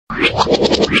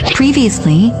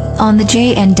Previously on the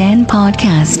Jay and Dan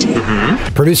podcast.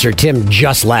 Producer Tim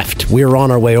just left. We were on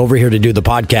our way over here to do the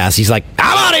podcast. He's like,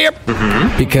 I'm out of here.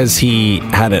 Because he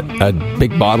had a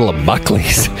big bottle of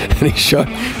Buckley's and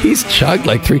he's chugged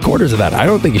like 3/4 of that. I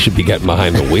don't think he should be getting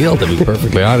behind the wheel, to be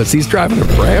perfectly honest. He's driving to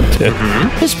Brampton.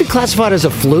 This would be classified as a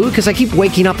flu because I keep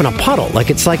waking up in a puddle. Like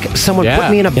it's like someone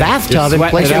put me in a bathtub and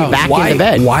placed me back into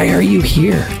bed. Why are you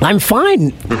here? I'm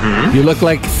fine. You look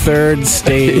like third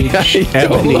stage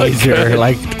Ebenezer.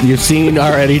 Like you've seen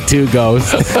already 2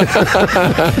 ghosts.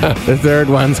 The third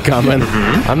one's coming.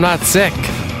 I'm not sick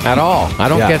at all. I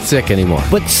don't get sick anymore.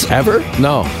 But ever?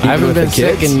 No, I haven't been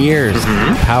sick in years.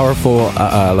 Powerful,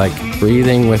 like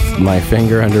breathing with my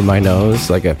finger under my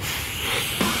nose, like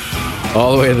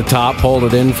all the way to the top, hold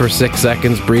it in for 6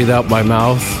 seconds, breathe out my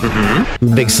mouth.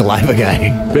 Big saliva guy.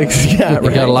 You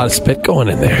got a lot of spit going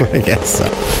in there. I guess so.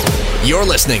 You're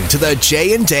listening to the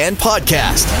Jay and Dan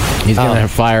podcast. He's going to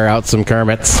fire out some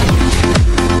Kermits.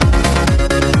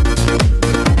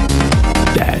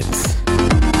 Dads.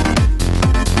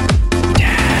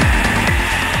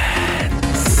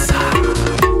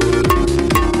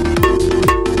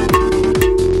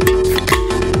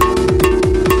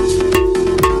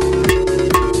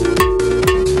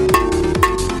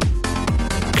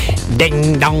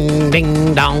 Ding dong,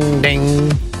 ding dong,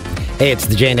 ding. Hey, it's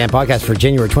the Jay and Dan podcast for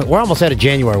January 20. We're almost out of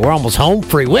January. We're almost home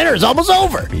free. Winter's almost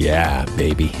over. Yeah,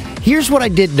 baby. Here's what I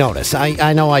did notice.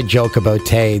 I know I joke about,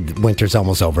 hey, winter's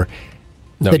almost over.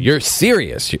 No, you're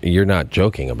serious. You're not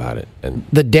joking about it. And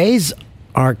The days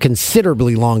are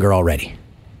considerably longer already.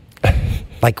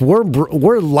 Like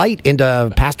we're light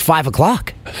into past 5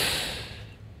 o'clock.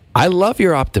 I love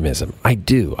your optimism. I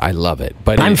do. I love it.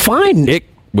 But I'm fine. It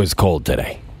was cold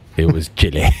today. It was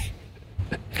chilly.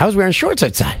 I was wearing shorts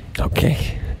outside.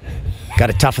 Okay. Got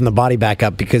to toughen the body back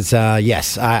up because,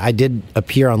 yes, I did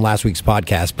appear on last week's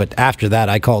podcast, but after that,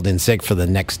 I called in sick for the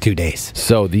next 2 days.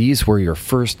 So these were your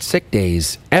first sick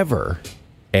days ever.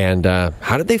 And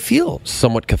how did they feel?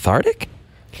 Somewhat cathartic?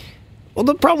 Well,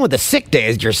 the problem with the sick day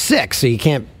is you're sick, so you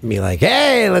can't be like,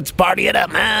 hey, let's party it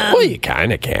up, man. Well, you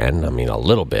kind of can. I mean, a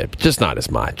little bit, but just not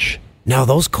as much. No,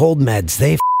 those cold meds,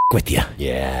 they with you.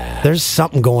 Yeah. There's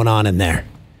something going on in there.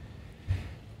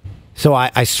 So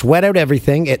I sweat out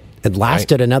everything. It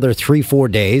lasted another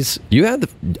 3-4 days. You had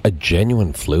a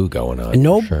genuine flu going on.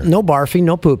 No barfing,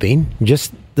 no pooping,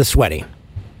 just the sweating.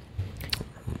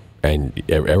 And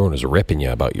everyone was ripping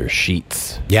you about your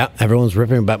sheets. Yeah, everyone's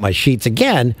ripping about my sheets.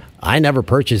 Again, I never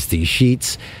purchased these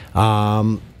sheets.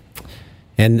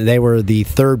 And they were the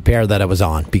third pair that I was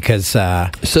on because...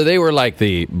 So they were like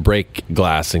the break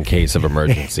glass in case of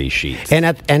emergency sheets. And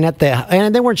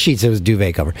they weren't sheets, it was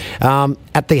duvet cover.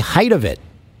 At the height of it,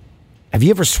 have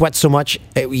you ever sweat so much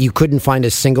you couldn't find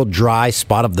a single dry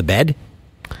spot of the bed?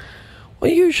 Well,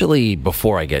 usually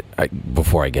before I get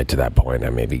to that point,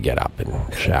 I maybe get up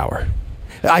and shower.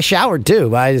 I showered too,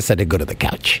 but I just had to go to the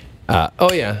couch.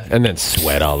 Oh yeah, and then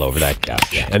sweat all over that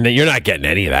couch. Yeah. And then you're not getting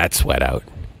any of that sweat out.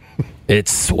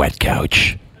 It's Sweat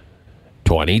Couch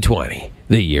 2020,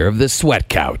 the year of the Sweat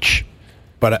Couch.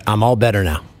 But I'm all better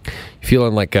now.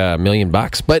 Feeling like $1 million,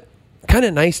 but kind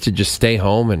of nice to just stay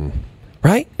home and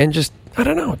just I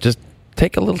don't know, just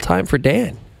take a little time for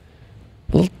Dan,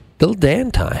 little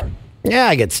Dan time. Yeah,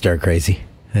 I get stir crazy.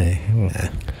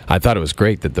 I thought it was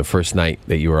great that the first night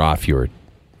that you were off, you were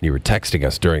texting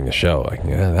us during the show. Like,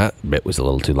 yeah, that bit was a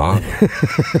little too long.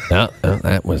 No,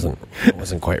 that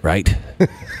wasn't quite right.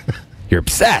 You're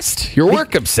obsessed. You're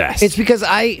work obsessed. It's because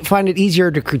I find it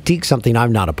easier to critique something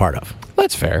I'm not a part of.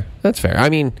 That's fair. I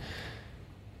mean,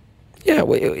 yeah,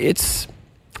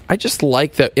 I just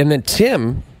like that. And then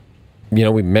Tim,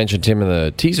 we mentioned Tim in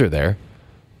the teaser there.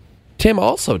 Tim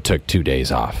also took 2 days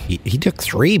off. He took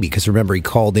 3 because remember he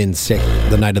called in sick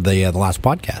the night of the last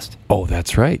podcast. Oh,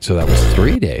 that's right. So that was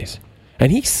 3 days.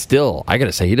 And he still, I got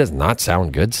to say, he does not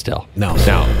sound good still. No.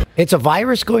 It's a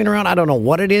virus going around. I don't know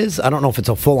what it is. I don't know if it's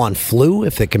a full-on flu,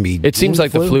 if it can be... It seems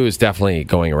like the flu is definitely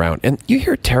going around. And you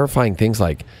hear terrifying things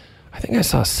like, I think I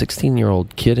saw a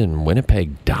 16-year-old kid in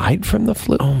Winnipeg died from the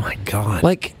flu. Oh, my God.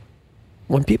 Like,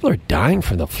 when people are dying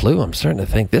from the flu, I'm starting to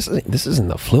think this isn't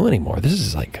the flu anymore. This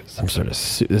is like some sort of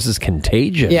this is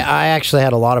contagion. Yeah, I actually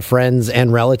had a lot of friends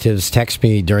and relatives text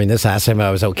me during this, asking if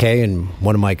I was okay. And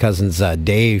one of my cousins,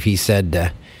 Dave, he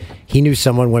said he knew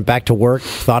someone went back to work,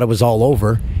 thought it was all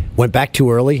over, went back too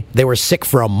early. They were sick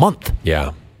for a month.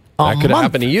 Yeah. That could have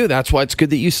happened to you. That's why it's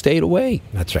good that you stayed away.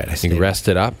 That's right. You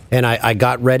rested up. And I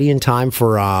got ready in time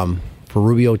for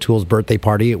Ruby O'Toole's birthday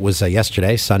party. It was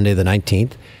yesterday, Sunday the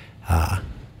 19th.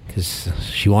 Because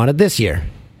she wanted this year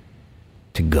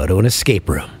to go to an escape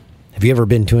room. Have you ever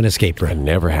been to an escape I room?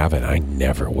 never have it. I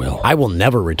never will. I will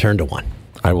never return to one.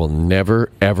 I will never,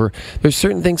 ever. There's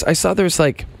certain things. I saw there's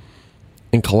like,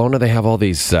 in Kelowna, they have all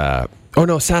these,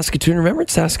 Saskatoon. Remember in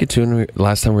Saskatoon,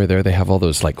 last time we were there, they have all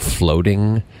those like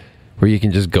floating, where you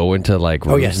can just go into like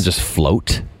rooms and just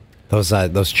float.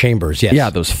 Those chambers, yes. Yeah,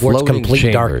 those where it's floating complete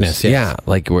chambers. darkness. Yes. Yeah,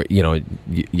 like where,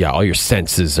 all your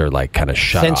senses are like kind of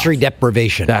shut Sensory off.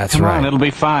 deprivation. That's Come right. on, it'll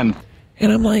be fun.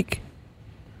 And I'm like,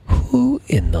 who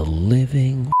in the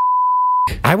living...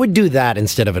 I would do that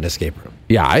instead of an escape room.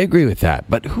 Yeah, I agree with that.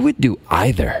 But who would do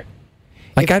either?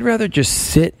 Like, I'd rather just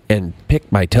sit and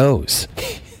pick my toes.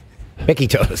 Picky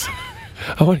toes.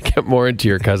 I want to get more into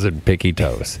your cousin Picky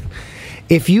Toes.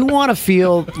 If you want to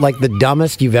feel like the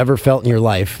dumbest you've ever felt in your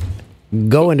life,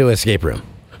 go into an escape room.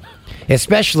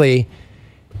 Especially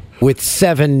with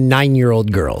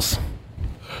 9-year-old girls.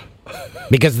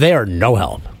 Because they are no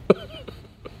help.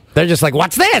 They're just like,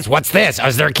 what's this? What's this?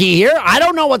 Is there a key here? I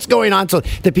don't know what's going on. So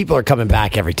the people are coming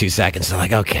back every 2 seconds. They're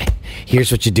like, okay, here's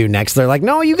what you do next. They're like,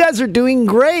 no, you guys are doing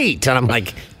great. And I'm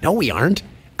like, no, we aren't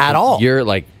at all. You're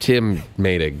like, Tim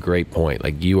made a great point.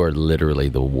 Like, you are literally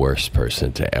the worst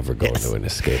person to ever go into an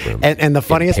escape room. And the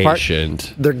funniest Impatient.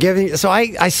 part, they're giving. So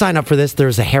I signed up for this. There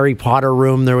was a Harry Potter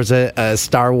room. There was a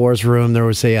Star Wars room. There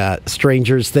was a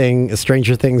Stranger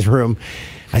Things room.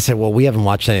 I said, well, we haven't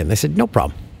watched any. And they said, no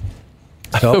problem.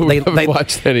 So We haven't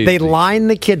watched anything. They line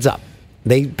the kids up.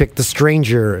 They picked the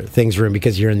Stranger Things room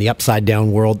because you're in the upside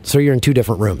down world. So you're in 2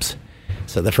 different rooms.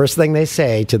 So the first thing they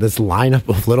say to this lineup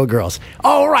of little girls,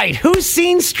 all right, who's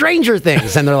seen Stranger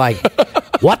Things? And they're like,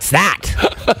 what's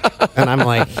that? And I'm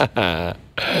like,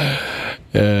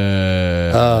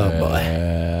 oh,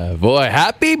 boy. Boy,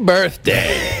 happy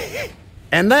birthday.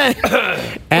 And then,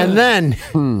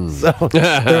 so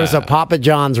there was a Papa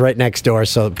John's right next door.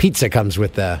 So pizza comes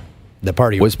with the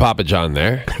party. Was Papa John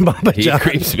there? Papa He John.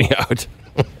 creeps me out.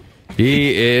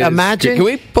 He is. Imagine- Can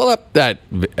we pull up that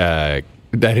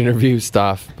interview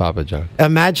stuff, Papa John?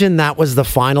 Imagine that was the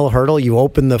final hurdle. You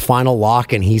open the final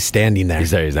lock and he's standing there.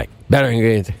 He's there. He's like, better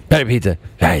ingredients, better pizza.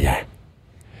 Yeah.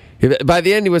 By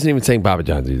the end, he wasn't even saying Papa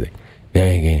John's. He's like,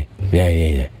 yeah.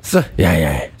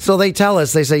 So they tell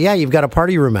us, they say, yeah, you've got a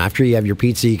party room after you have your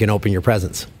pizza, you can open your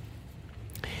presents.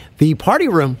 The party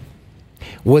room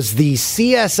was the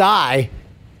CSI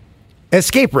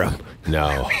escape room.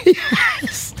 No.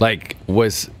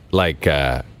 Was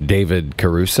David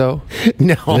Caruso?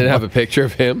 No. Did it have a picture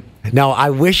of him? No, I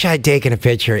wish I'd taken a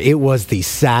picture. It was the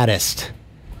saddest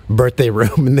birthday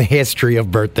room in the history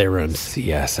of birthday rooms.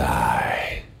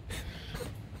 CSI.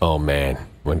 Oh, man.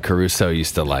 When Caruso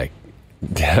used to,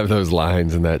 have those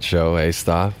lines in that show,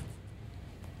 Staff?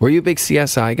 Were you a big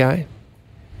CSI guy?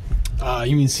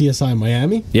 You mean CSI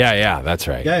Miami? Yeah, that's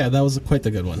right. Yeah, that was quite the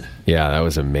good one. Yeah, that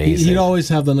was amazing. He'd always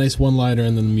have the nice one-liner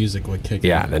and then the music would kick in.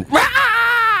 Yeah, then...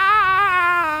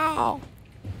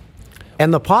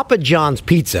 And the Papa John's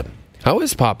pizza. How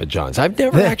is Papa John's? I've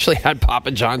never actually had Papa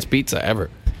John's pizza,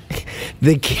 ever.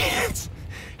 The kids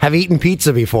have eaten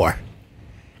pizza before.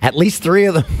 At least 3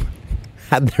 of them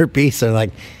had their pizza.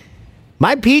 Like,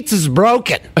 my pizza's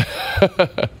broken.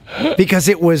 Because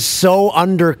it was so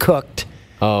undercooked.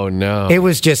 Oh, no. It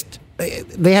was just,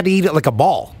 they had to eat it like a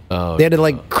ball. Oh, they had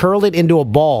to curl it into a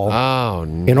ball. Oh,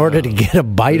 no. In order to get a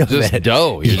bite of just it.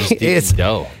 Dough. You're just eating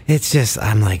dough. It's just,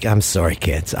 I'm like, I'm sorry,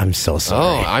 kids. I'm so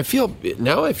sorry. Oh, I feel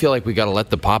like we got to let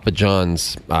the Papa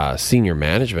John's senior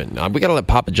management, we got to let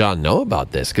Papa John know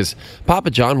about this, because Papa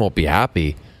John won't be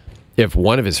happy if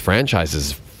one of his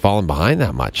franchises has fallen behind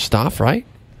that much stuff, right?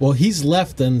 Well, he's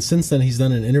left, and since then he's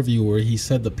done an interview where he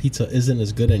said the pizza isn't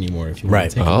as good anymore. If you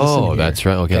want to take a listen here. That's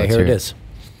right. Okay, here it is.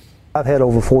 I've had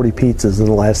over 40 pizzas in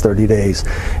the last 30 days,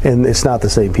 and it's not the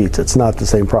same pizza. It's not the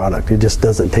same product. It just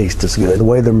doesn't taste as good. The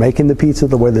way they're making the pizza,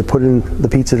 the way they're putting the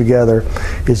pizza together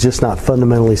is just not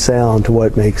fundamentally sound to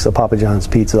what makes a Papa John's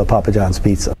pizza a Papa John's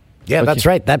pizza. Yeah, that's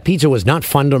right. That pizza was not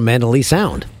fundamentally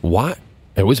sound. What?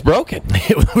 It was broken.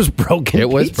 It was broken It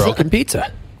was pizza. broken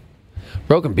pizza.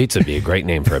 Broken Pizza would be a great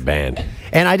name for a band.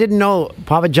 And I didn't know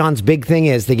Papa John's big thing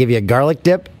is they give you a garlic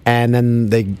dip and then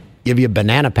they give you a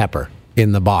banana pepper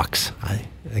in the box.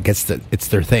 I guess it's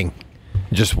their thing.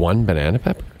 Just one banana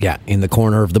pepper? Yeah, in the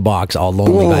corner of the box, all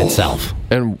lonely by itself.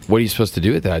 And what are you supposed to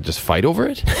do with that? Just fight over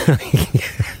it?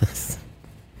 Yes.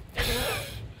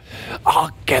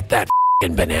 I'll get that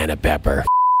f***ing banana pepper.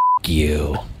 F***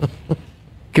 you.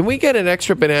 Can we get an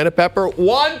extra banana pepper?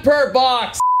 1 per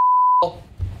box.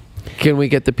 Can we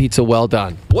get the pizza well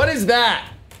done? What is that?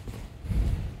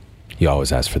 You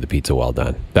always ask for the pizza well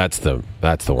done. That's the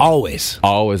one. Always.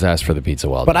 Always ask for the pizza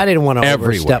well done. But I didn't want to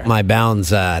Everywhere. overstep my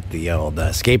bounds at the old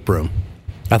escape room.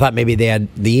 I thought maybe they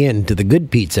had the inn to the good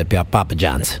pizza at Papa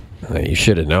John's. You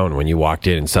should have known when you walked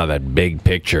in and saw that big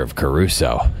picture of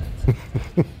Caruso.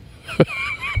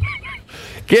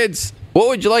 Kids, what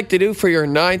would you like to do for your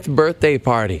 9th birthday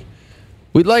party?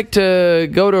 We'd like to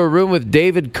go to a room with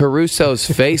David Caruso's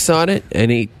face on it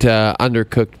and eat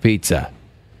undercooked pizza.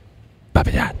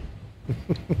 Papa John.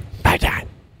 Papa John.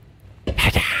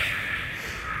 Papa John.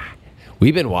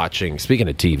 We've been watching, speaking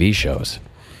of TV shows,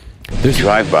 there's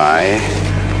drive-by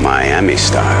Miami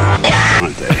style,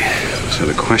 aren't they? So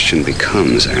the question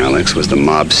becomes, Alex, was the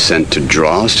mob sent to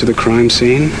draw us to the crime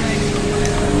scene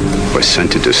or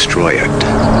sent to destroy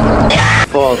it?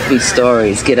 Fall 3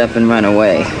 stories, get up and run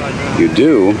away. You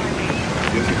do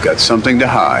if you've got something to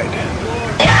hide.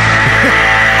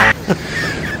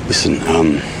 Listen,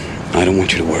 I don't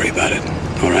want you to worry about it,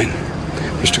 all right?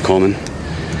 Mr. Coleman,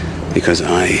 because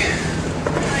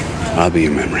I'll be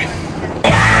your memory.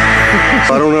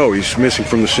 I don't know. He's missing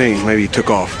from the scene. Maybe he took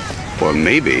off. Or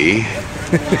maybe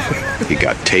he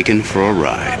got taken for a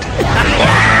ride.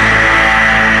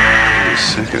 Wait a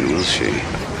second, will she?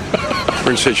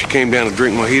 Friend said she came down to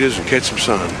drink mojitos and catch some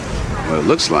sun. Well, it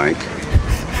looks like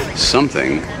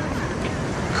something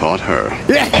caught her.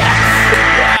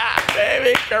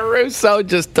 Baby Caruso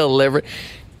just delivered.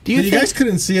 You guys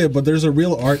couldn't see it, but there's a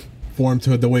real art form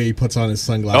to it, the way he puts on his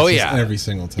sunglasses every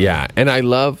single time. Yeah, and I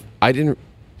didn't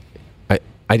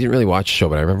really watch the show,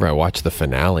 but I remember I watched the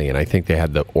finale, and I think they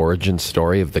had the origin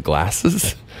story of the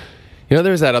glasses. You know,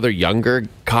 there's that other younger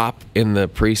cop in the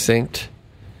precinct,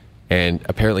 and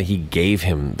apparently he gave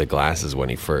him the glasses when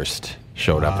he first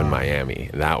showed up in Miami.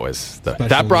 And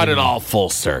that brought it all full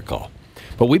circle.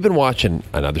 But we've been watching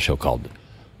another show called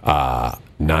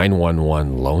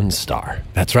 911 Lone Star.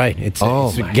 That's right. It's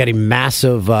getting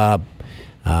massive attention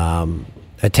on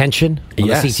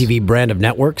the CTV brand of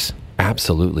networks.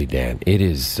 Absolutely, Dan. It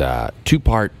is a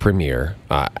 2-part premiere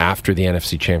after the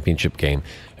NFC Championship game,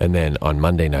 and then on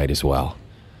Monday night as well.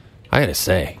 I gotta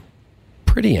say,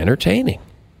 pretty entertaining.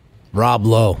 Rob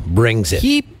Lowe brings it.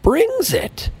 He brings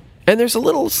it. And there's a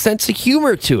little sense of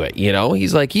humor to it, you know?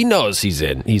 He's like, he knows he's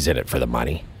in it for the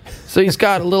money. So he's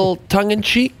got a little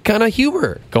tongue-in-cheek kind of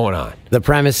humor going on. The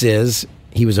premise is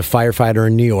he was a firefighter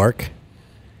in New York,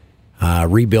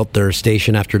 rebuilt their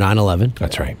station after 9/11.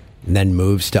 That's right. And then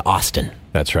moves to Austin.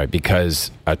 That's right,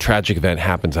 because a tragic event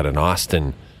happens at an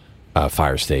Austin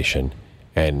fire station,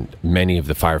 and many of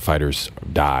the firefighters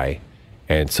die,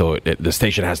 and so the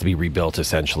station has to be rebuilt,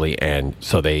 essentially, and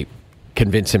so they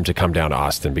convince him to come down to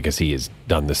Austin because he has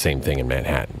done the same thing in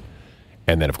Manhattan.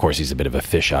 And then, of course, he's a bit of a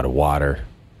fish out of water.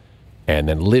 And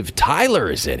then Liv Tyler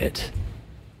is in it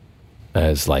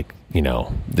as, like, you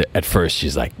know, at first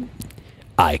she's like,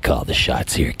 I call the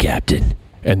shots here, Captain.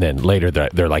 And then later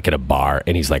they're like at a bar,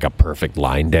 and he's like a perfect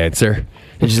line dancer.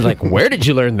 And she's like, where did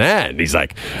you learn that? And he's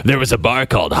like, there was a bar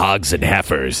called Hogs and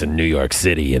Heifers in New York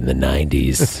City in the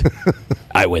 90s.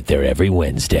 I went there every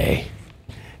Wednesday.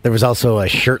 There was also a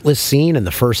shirtless scene in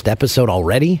the first episode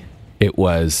already. It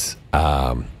was,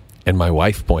 and my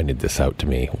wife pointed this out to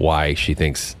me, why she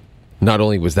thinks not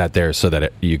only was that there so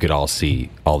that you could all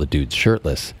see all the dudes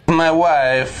shirtless. My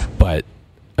wife. But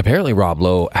apparently Rob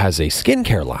Lowe has a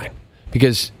skincare line.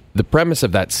 Because the premise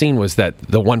of that scene was that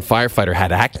the one firefighter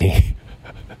had acne.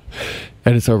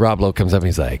 And so Rob Lowe comes up and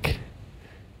he's like,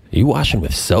 are you washing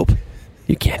with soap?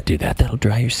 You can't do that. That'll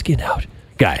dry your skin out.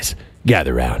 Guys,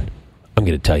 gather round. I'm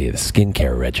going to tell you the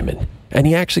skincare regimen. And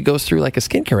he actually goes through like a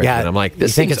skincare regimen. Yeah, I'm like,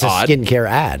 this seems it's odd. A skincare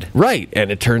ad. Right.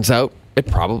 And it turns out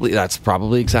that's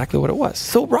probably exactly what it was.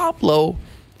 So Rob Lowe,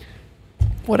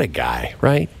 what a guy,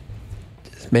 right?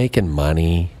 Just making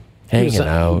money. Hanging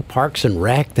out. Parks and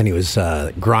Rec. Then he was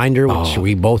Grinder, which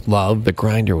we both loved. The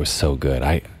Grinder was so good.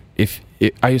 I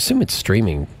assume it's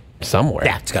streaming somewhere.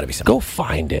 Yeah, it's got to be somewhere. Go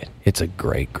find it. It's a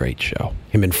great, great show.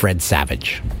 Him and Fred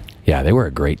Savage. Yeah, they were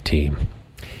a great team.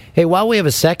 Hey, while we have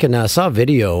a second, I saw a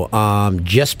video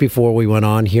just before we went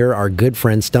on here. Our good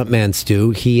friend Stuntman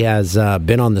Stu, he has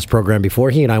been on this program before.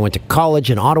 He and I went to college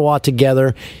in Ottawa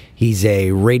together. He's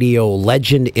a radio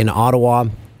legend in Ottawa.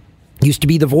 Used to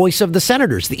be the voice of the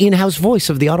Senators, the in-house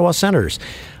voice of the Ottawa Senators.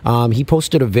 He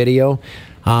posted a video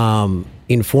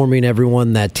informing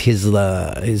everyone that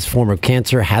his form of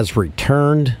cancer has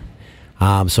returned.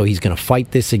 So he's going to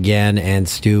fight this again. And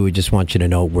Stu, we just want you to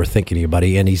know we're thinking of you,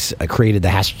 buddy. And he's created the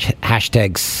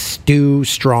hashtag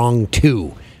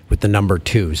StuStrong2 with the number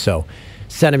 2. So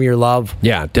send him your love.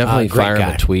 Yeah, definitely fire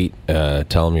him a tweet.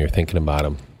 Tell him you're thinking about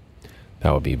him.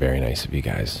 That would be very nice of you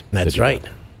guys. That's right.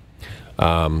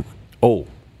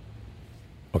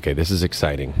 Okay, this is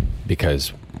exciting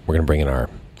because we're going to bring in our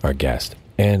guest.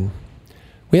 And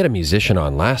we had a musician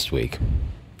on last week,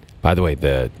 By the way,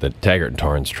 the Taggart and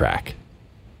Torrance track.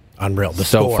 Unreal. The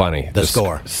so score. funny. The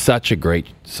score. Such a great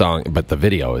song, but the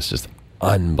video is just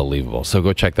unbelievable. So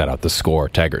go check that out. The score,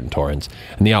 Taggart and Torrance.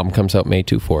 And the album comes out May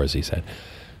 24, as he said.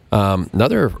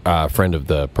 Another friend of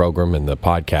the program and the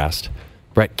podcast,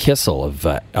 Brett Kissel of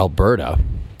Alberta.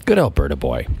 Good Alberta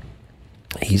boy.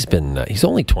 He's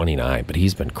only 29, but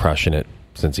he's been crushing it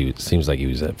since seems like he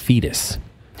was a fetus,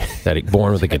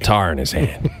 born with a guitar in his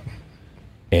hand.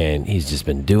 And he's just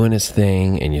been doing his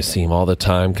thing, and you see him all the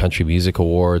time, Country Music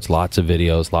Awards, lots of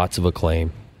videos, lots of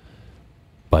acclaim.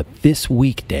 But this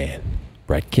week, Dan,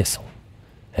 Brett Kissel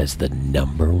has the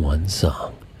 #1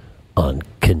 song on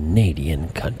Canadian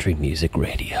country music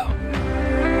radio.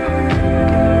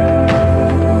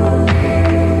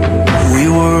 We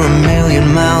were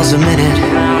 1,000,000 miles a minute,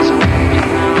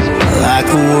 like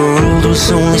the world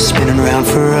was only spinning around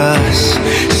for us.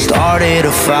 Started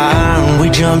a fire and we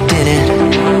jumped in it,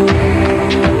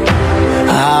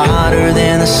 hotter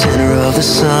than the center of the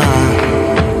sun.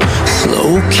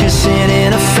 Slow kissing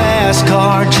in a fast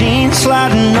car, jeans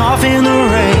sliding off in the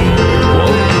rain.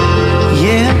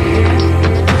 Yeah,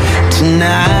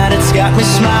 tonight it's got me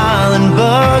smiling,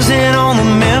 buzzing on the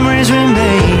memories we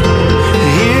made.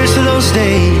 Here's to those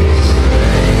days.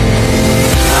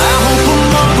 I hope a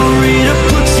margarita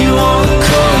puts you on the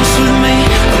coast with me.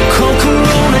 A cold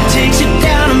Corona takes you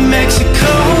down to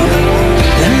Mexico.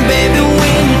 And baby,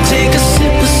 when you take a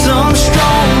sip of some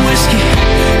strong whiskey,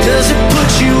 does it put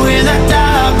you in that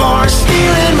dive bar,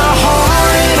 stealing my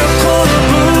heart in a corner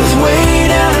booth way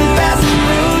down in Baton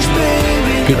Rouge,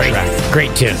 baby? Good track.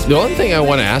 Great tune. The only thing I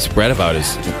want to ask Brett about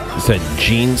is said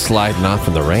jeans sliding off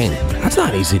in the rain. That's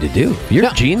not easy to do.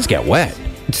 Your jeans get wet.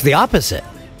 It's the opposite.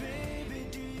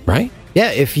 Right?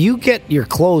 Yeah, if you get your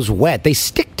clothes wet, they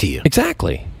stick to you.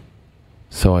 Exactly.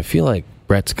 So I feel like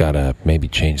Brett's got to maybe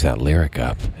change that lyric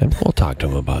up, and we'll talk to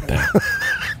him about that.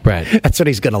 Brett. That's what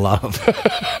he's going to love.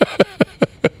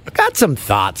 Got some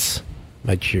thoughts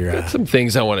about your... got some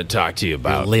things I want to talk to you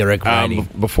about. Lyric writing.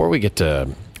 Before we get to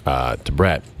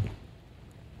Brett,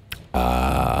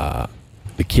 the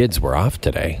kids were off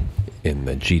today in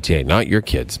the GTA. Not your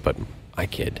kids, but my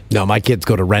kid. No, my kids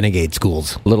go to renegade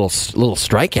schools. Little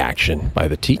strike action by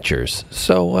the teachers.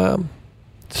 So,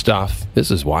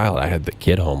 this is wild. I had the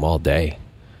kid home all day.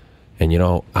 And you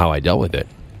know how I dealt with it?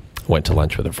 Went to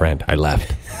lunch with a friend. I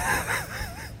left.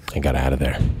 I got out of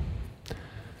there.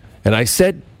 And I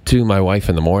said to my wife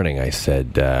in the morning, I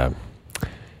said,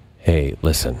 hey,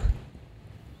 listen,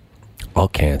 I'll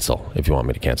cancel if you want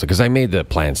me to cancel. Because I made the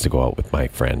plans to go out with my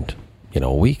friend,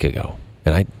 a week ago.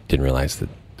 And I didn't realize that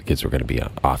the kids were going to be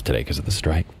off today because of the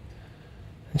strike.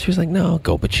 And she was like, no, I'll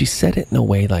go. But she said it in a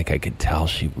way like I could tell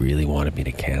she really wanted me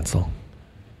to cancel.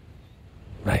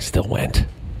 But I still went.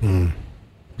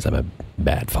 Because I'm a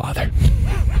bad father.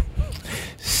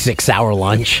 6-hour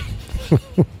lunch.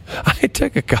 I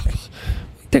took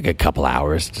a couple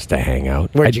hours just to hang out.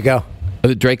 Where'd you go?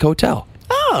 The Drake Hotel.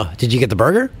 Oh, did you get the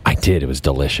burger? I did. It was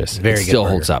delicious. Very it good still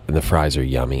burger. holds up, and the fries are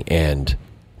yummy. And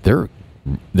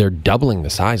they're doubling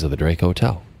the size of the Drake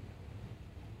Hotel.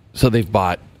 So they've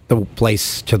bought the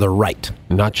place to the right,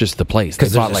 not just the place.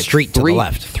 Because they there's bought a street to the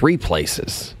left. 3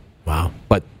 places. Wow!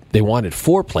 But they wanted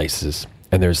 4 places,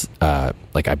 and there's I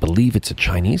believe it's a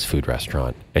Chinese food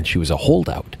restaurant, and she was a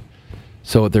holdout.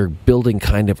 So they're building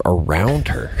kind of around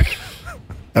her.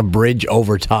 A bridge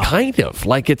over top. Kind of.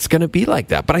 Like it's going to be like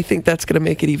that. But I think that's going to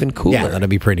make it even cooler. Yeah, that'll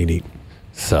be pretty neat.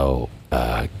 So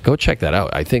go check that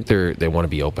out. I think they want to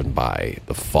be open by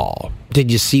the fall.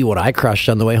 Did you see what I crushed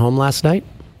on the way home last night?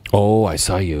 Oh, I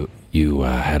saw you. You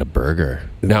had a burger.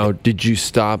 Now, did you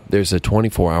stop? There's a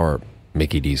 24-hour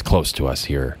Mickey D's close to us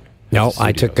here. No,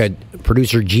 I took a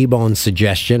producer G-Bone's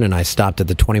suggestion, and I stopped at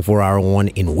the 24-hour one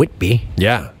in Whitby.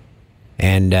 Yeah.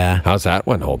 And how's that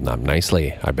one holding up?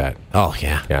 Nicely, I bet. Oh,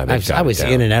 yeah. Yeah, I was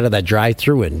in and out of that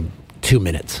drive-thru in 2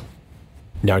 minutes.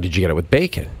 Now, did you get it with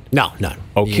bacon? No.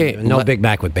 Okay. No Big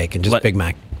Mac with bacon, just Big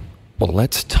Mac. Well,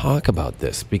 let's talk about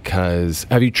this because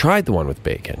have you tried the one with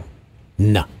bacon?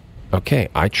 No. Okay,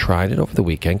 I tried it over the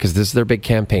weekend because this is their big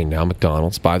campaign now,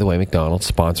 McDonald's. By the way,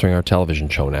 McDonald's sponsoring our television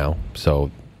show now.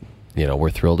 So, we're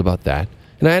thrilled about that.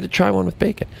 And I had to try one with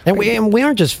bacon. And we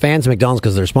aren't just fans of McDonald's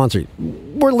because they're sponsored.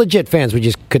 We're legit fans. We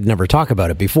just could never talk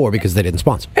about it before because they didn't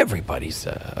sponsor. Everybody's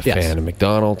a fan of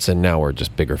McDonald's, and now we're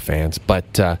just bigger fans.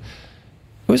 But it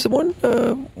was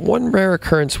one rare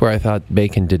occurrence where I thought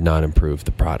bacon did not improve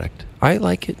the product. I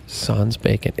like it sans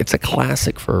bacon. It's a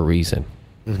classic for a reason.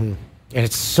 Mm-hmm. And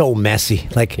it's so messy.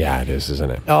 Yeah, it is,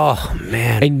 isn't it? Oh,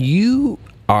 man. And you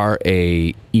are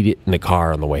a eat it in the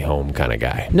car on the way home kind of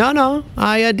guy. No.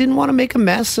 I didn't want to make a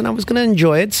mess, and I was going to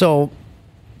enjoy it. So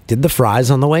Did the fries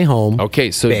on the way home.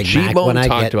 Okay, so Big Mac G-Bone when I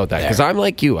talked get about that there. because I'm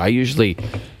like you. I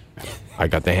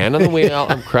got the hand on the wheel.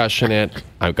 I'm crushing it.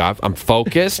 I'm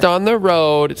focused on the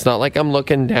road. It's not like I'm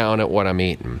looking down at what I'm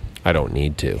eating. I don't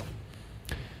need to,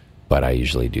 but I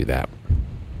usually do that.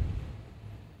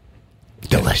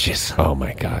 Delicious. Oh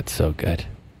my God, so good,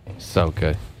 so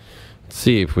good. Let's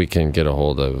see if we can get a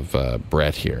hold of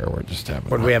Brett here. We're just having.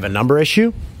 Would we have a number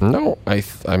issue? No,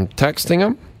 I'm texting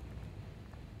him.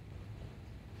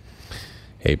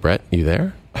 Hey, Brett, you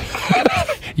there?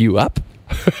 You up?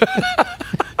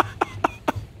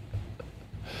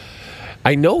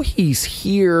 I know he's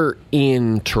here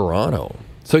in Toronto.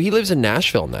 So he lives in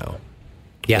Nashville now.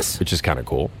 Yes. Which is kind of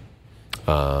cool.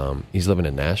 He's living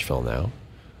in Nashville now.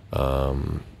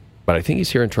 But I think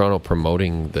he's here in Toronto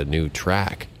promoting the new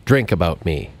track, Drink About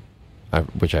Me,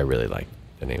 which I really like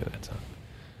the name of that song.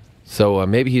 So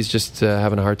maybe he's just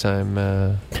having a hard time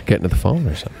getting to the phone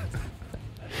or something.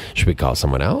 Should we call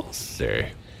someone else? Or?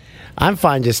 I'm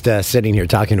fine just sitting here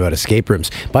talking about escape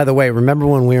rooms. By the way, remember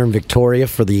when we were in Victoria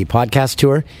for the podcast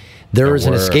tour? There was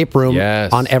an escape room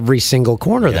on every single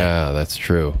corner there. Yeah, that's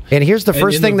true. And here's the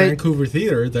first thing in the Vancouver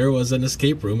Theater, there was an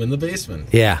escape room in the basement.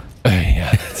 Yeah.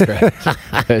 Yeah, that's right.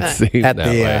 It seems At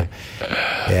that the, way.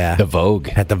 Yeah. The Vogue.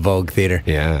 At the Vogue Theater.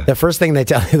 Yeah. The first thing they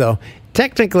tell you, though,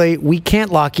 technically, we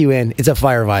can't lock you in. It's a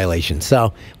fire violation.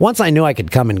 So once I knew I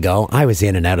could come and go, I was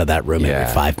in and out of that room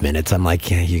every 5 minutes. I'm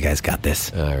like, yeah, you guys got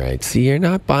this. All right. See, you're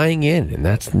not buying in,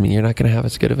 and you're not going to have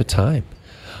as good of a time.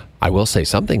 I will say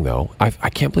something, though. I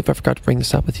can't believe I forgot to bring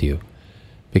this up with you.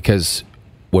 Because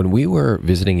when we were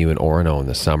visiting you in Orono in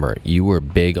the summer, you were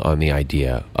big on the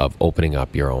idea of opening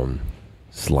up your own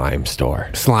slime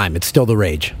store. Slime. It's still the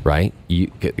rage. Right?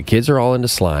 The kids are all into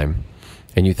slime.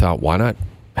 And you thought, why not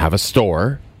have a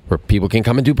store where people can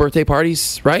come and do birthday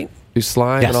parties, right? Do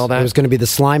slime and all that. It was going to be the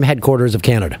slime headquarters of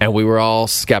Canada. And we were all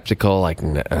skeptical, like,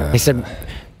 they said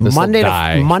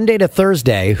Monday to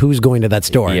Thursday, who's going to that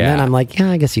store? Yeah. And then I'm like, yeah,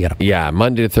 I guess you got to. Yeah,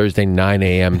 Monday to Thursday, 9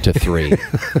 a.m. to 3.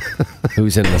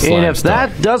 Who's in the slime And if store?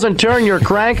 that doesn't turn your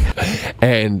crank.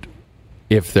 And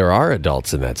if there are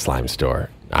adults in that slime store,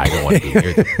 I don't want to be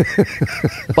near them.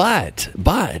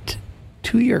 But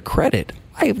to your credit,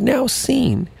 I have now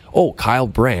seen, Kyle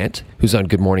Brandt, who's on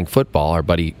Good Morning Football, our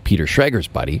buddy, Peter Schrager's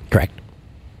buddy. Correct.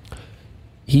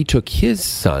 He took his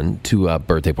son to a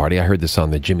birthday party. I heard this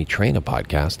on the Jimmy Traina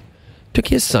podcast. Took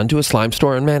his son to a slime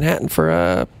store in Manhattan for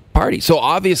a party. So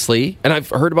obviously, and I've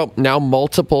heard about now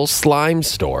multiple slime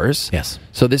stores. Yes.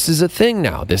 So this is a thing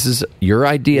now. This is your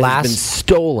idea has been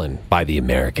stolen by the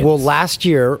Americans. Well, last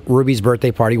year, Ruby's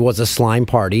birthday party was a slime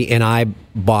party, and I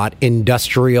bought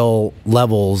industrial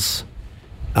levels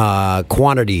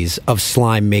quantities of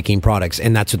slime making products,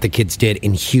 and that's what the kids did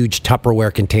in huge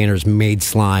Tupperware containers, made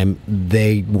slime.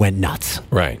 They went nuts.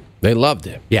 Right. They loved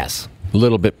it. Yes. A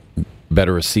little bit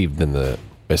better received than the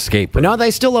escape room. No,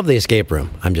 they still love the escape room.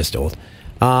 I'm just old.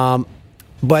 But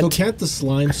so can't the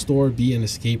slime store be an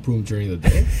escape room during the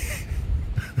day?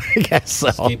 I guess so.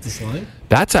 Escape the slime?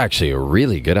 That's actually a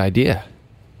really good idea.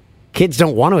 Kids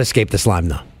don't want to escape the slime,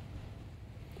 though.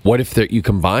 What if you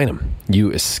combine them?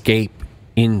 You escape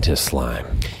into slime.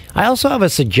 I also have a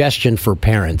suggestion for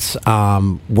parents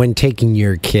when taking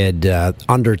your kid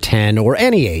under 10 or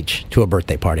any age to a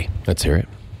birthday party. Let's hear it.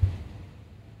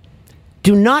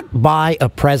 Do not buy a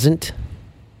present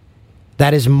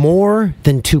that is more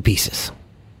than 2 pieces.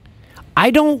 I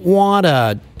don't want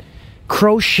to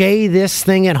crochet this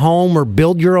thing at home or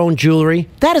build your own jewelry.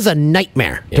 That is a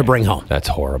nightmare to bring home. That's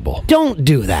horrible. Don't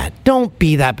do that. Don't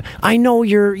be that. I know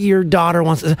your daughter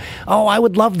wants to, I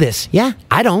would love this. Yeah,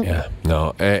 I don't. Yeah,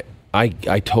 no,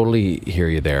 I totally hear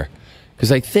you there.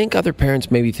 Because I think other parents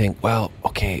maybe think, well,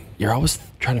 okay, you're always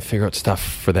trying to figure out stuff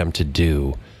for them to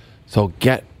do. So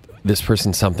get this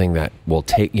person something that will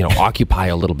take, occupy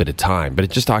a little bit of time, but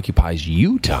it just occupies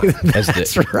you time as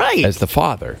the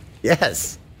father.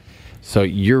 Yes. So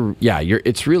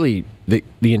it's really, the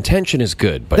intention is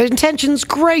good, but the intention's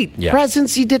great. Yeah.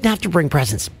 Presents, you didn't have to bring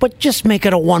presents, but just make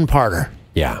it a one-parter.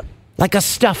 Yeah. Like a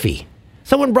stuffy.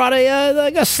 Someone brought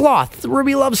a sloth.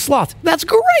 Ruby loves sloth. That's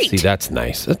great. See, that's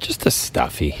nice. That's just a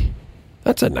stuffy.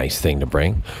 That's a nice thing to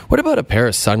bring. What about a pair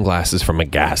of sunglasses from a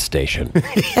gas station?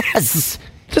 Yes.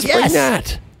 Just bring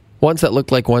that. Ones that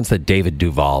look like ones that David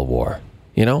Duval wore.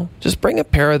 Just bring a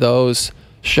pair of those.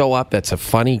 Show up. That's a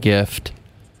funny gift.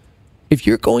 If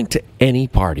you're going to any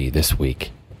party this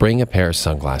week, bring a pair of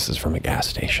sunglasses from a gas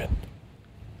station.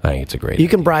 I think it's a great idea. You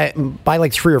can buy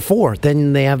like 3 or 4.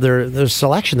 Then they have their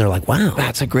selection. They're like, wow.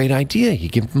 That's a great idea. You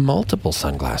give multiple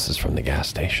sunglasses from the gas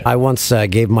station. I once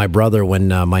gave my brother, when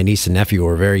my niece and nephew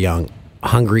were very young,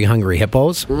 hungry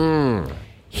hippos.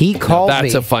 He called me.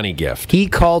 That's a funny gift. He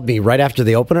called me right after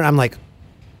the opener. I'm like,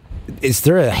 is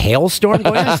there a hailstorm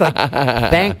going on? It's like,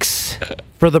 thanks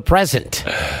for the present.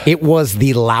 It was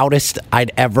the loudest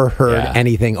I'd ever heard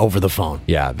anything over the phone.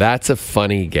 Yeah, that's a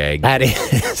funny gag. That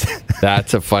is.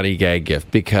 That's a funny gag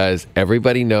gift because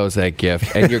everybody knows that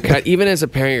gift. And you're even as a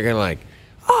parent, you're kind of like,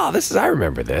 oh, I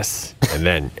remember this. And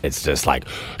then it's just like...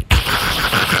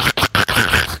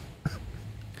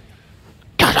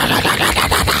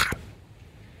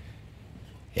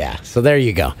 Yeah, so there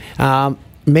you go.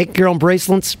 Make your own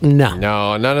bracelets? No.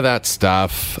 No, none of that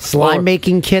stuff. Slime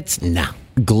making kits? No.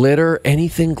 Glitter,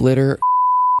 anything glitter,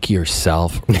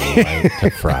 yourself right to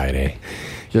Friday.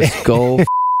 Just go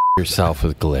yourself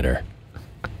with glitter.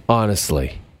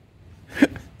 Honestly.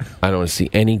 I don't want to see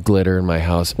any glitter in my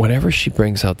house. Whenever she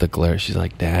brings out the glitter, she's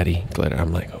like, Daddy, glitter.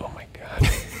 I'm like, oh my God.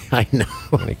 I know.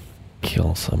 I'm going to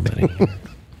kill somebody.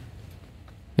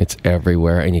 It's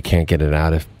everywhere and you can't get it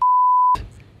out of.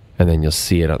 And then you'll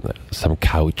see it on some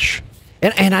couch.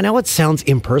 And I know it sounds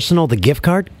impersonal, the gift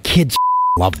card. Kids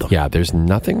love them. Yeah, there's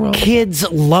nothing wrong. Kids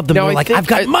love them. They're like, I've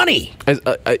got money.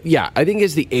 Yeah, I think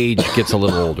as the age gets a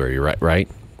little older, you're right?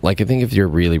 Like, I think if you're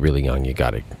really, really young, you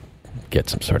got to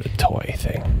get some sort of toy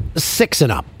thing. 6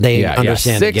 and up. They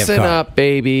understand the gift card. 6 and up,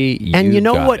 baby. And you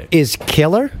know what is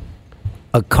killer?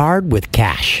 A card with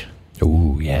cash.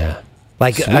 Ooh, yeah.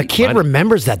 Like, sweet a kid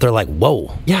remembers that. They're like,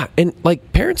 whoa. Yeah, and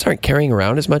like parents aren't carrying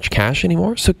around as much cash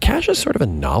anymore, so cash is sort of a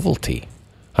novelty,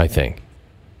 I think.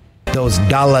 Those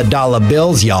dollar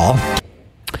bills, y'all.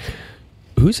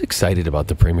 Who's excited about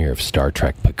the premiere of Star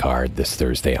Trek Picard this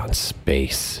Thursday on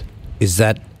Space? Is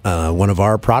that one of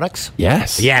our products?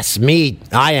 Yes. Yes, me.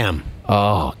 I am.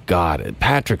 Oh, God.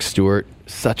 Patrick Stewart,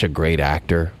 such a great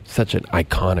actor, such an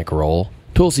iconic role.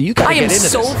 Toolsy, you gotta get into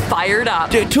this. I am so fired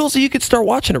up. Dude, Toolsy, you could start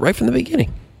watching it right from the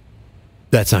beginning.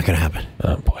 That's not going to happen.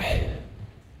 Oh, boy.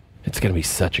 It's going to be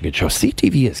such a good show.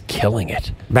 CTV is killing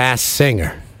it. Masked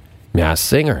Singer. Masked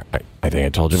Singer. I think I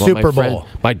told you about Super my friend, Bowl.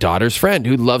 my daughter's friend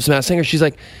who loves Masked Singer. She's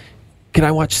like, can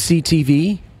I watch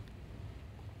CTV?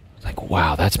 It's like,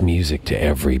 wow, that's music to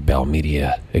every Bell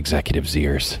Media executive's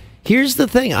ears. Here's the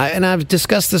thing, and I've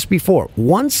discussed this before.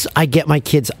 Once I get my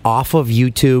kids off of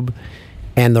YouTube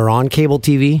and they're on cable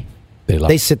TV,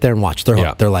 they sit there and watch. They're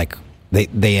hooked. They're like,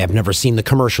 they have never seen the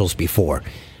commercials before.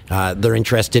 They're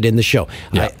interested in the show.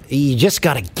 You just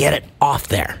got to get it off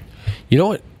there. You know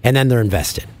what? And then they're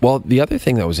invested. Well, the other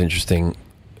thing that was interesting,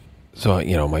 so,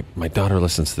 you know, my daughter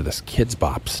listens to this Kids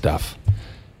Bop stuff,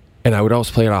 and I would always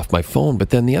play it off my phone. But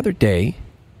then the other day,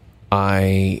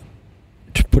 I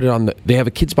put it on they have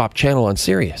a Kids Bop channel on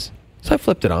Sirius. So I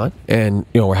flipped it on, and,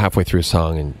 you know, we're halfway through a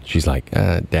song, and she's like,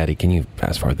 Daddy, can you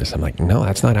fast forward this? I'm like, no,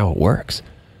 that's not how it works.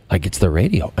 Like, it's the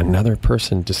radio. Another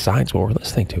person decides what we're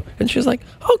listening to. And she's like,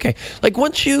 okay. Like,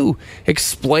 once you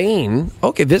explain,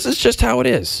 okay, this is just how it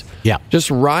is. Yeah. Just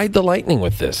ride the lightning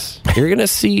with this. You're going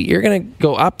to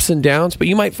go ups and downs, but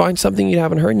you might find something you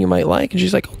haven't heard and you might like. And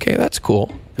she's like, okay, that's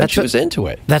cool. And she was into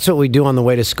it. That's what we do on the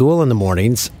way to school in the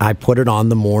mornings. I put it on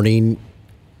the morning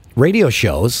radio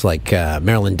shows, like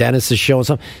Marilyn Dennis's show and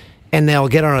stuff, and they'll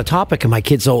get on a topic, and my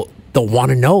kids they'll want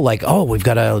to know, like, oh, we've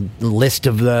got a list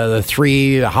of the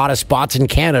 3 hottest spots in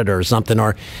Canada or something,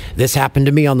 or this happened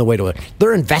to me on the way to it.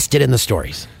 They're invested in the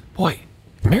stories. Boy,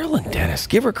 Marilyn Dennis,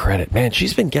 give her credit, man.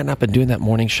 She's been getting up and doing that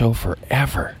morning show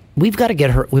forever. We've got to get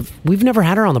her. We've never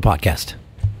had her on the podcast.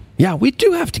 Yeah, we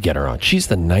do have to get her on. She's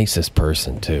the nicest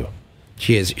person, too.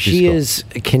 She is. She is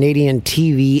Canadian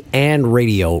TV and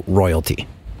radio royalty.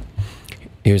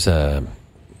 Here's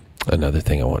another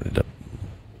thing I wanted to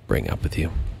bring up with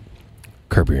you.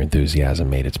 Curb Your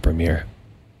Enthusiasm made its premiere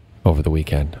over the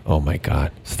weekend. Oh, my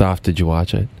God. Staff, did you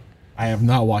watch it? I have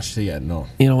not watched it yet, no.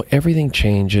 You know, everything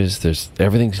changes.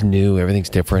 Everything's new. Everything's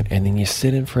different. And then you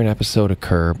sit in for an episode of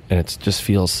Curb, and it just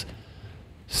feels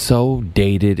so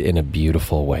dated in a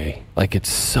beautiful way. Like,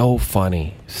 it's so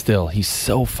funny still. He's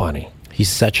so funny. He's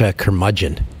such a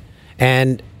curmudgeon.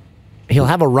 And he'll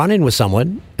have a run-in with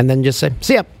someone and then just say,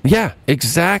 see ya. Yeah,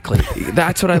 exactly.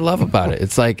 That's what I love about it.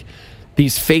 It's like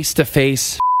these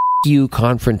face-to-face you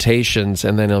confrontations,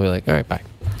 and then he'll be like, all right, bye.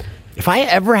 If I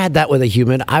ever had that with a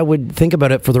human, I would think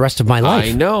about it for the rest of my life.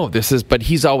 I know. But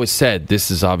he's always said, this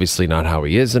is obviously not how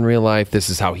he is in real life. This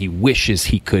is how he wishes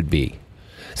he could be.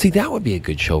 See, that would be a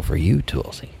good show for you,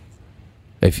 Toolsy.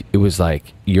 If it was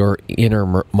like your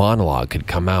inner monologue could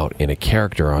come out in a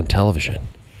character on television.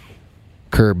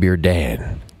 Curb Your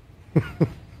Dan.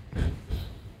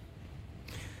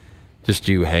 Just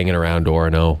you hanging around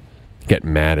Orono,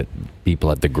 getting mad at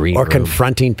people at the green room. Or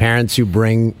confronting parents who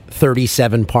bring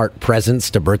 37-part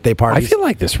presents to birthday parties. I feel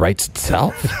like this writes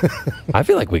itself. I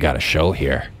feel like we got a show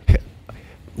here.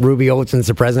 Ruby Oatson's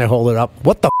the president, hold it up.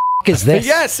 What the is this?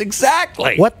 Yes,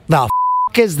 exactly. What the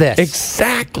is this?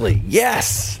 Exactly.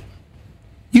 Yes.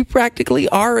 You practically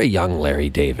are a young Larry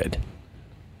David.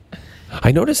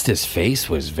 I noticed his face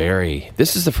was very...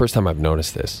 This is the first time I've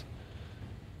noticed this.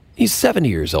 He's 70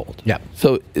 years old. Yeah.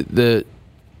 So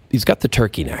he's got the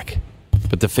turkey neck,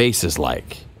 but the face is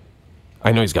like...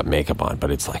 I know he's got makeup on,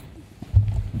 but it's like,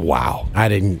 wow. I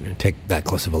didn't take that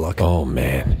close of a look. Oh,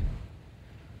 man.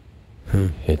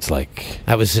 It's like...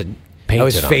 I was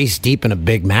face deep in a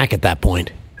Big Mac at that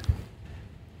point.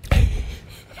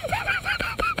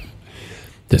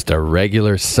 Just a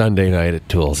regular Sunday night at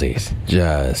Toolsy's.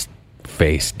 Just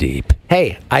face deep.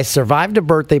 Hey, I survived a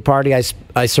birthday party.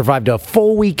 I survived a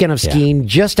full weekend of skiing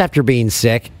just after being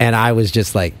sick, and I was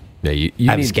just like,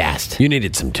 I was gassed. You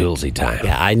needed some Toolsy time.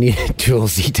 Yeah, I needed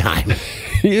Toolsy time.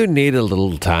 You need a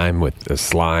little time with the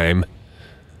slime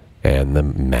and the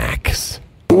Max.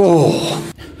 Oh.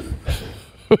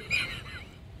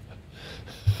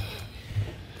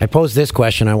 I posed this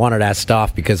question. I wanted to ask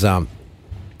Stoff because at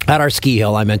our ski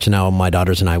hill, I mentioned how my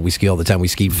daughters and I, we ski all the time. We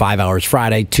skied 5 hours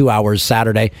Friday, 2 hours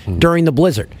Saturday during the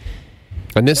blizzard.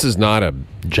 And this is not a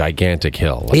gigantic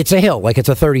hill. It's a hill. Like it's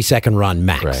a 30-second run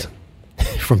max. Right.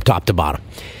 From top to bottom.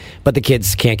 But the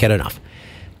kids can't get enough.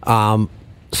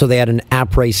 So they had an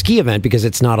après ski event because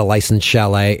it's not a licensed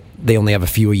chalet. They only have a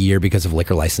few a year because of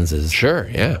liquor licenses. Sure,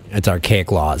 yeah. It's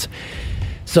archaic laws.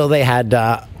 So they had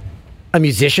a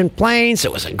musician playing, so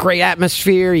it was a great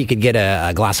atmosphere. You could get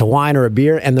a glass of wine or a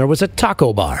beer, and there was a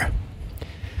taco bar.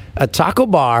 A taco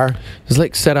bar. It's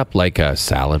like set up like a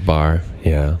salad bar.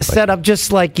 Yeah. Set up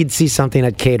just like you'd see something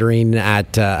at catering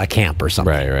at a camp or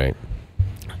something. Right, right.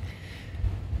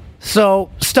 So,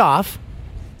 Stoff,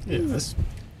 Yes.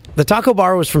 the taco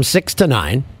bar was from 6 to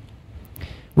 9.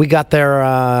 We got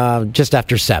there just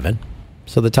after 7.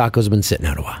 So the tacos have been sitting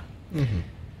out a while. Mm-hmm.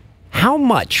 How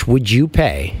much would you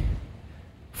pay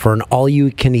for an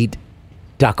all-you-can-eat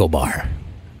taco bar?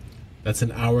 That's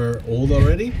an hour old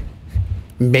already?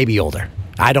 Maybe older.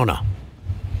 I don't know.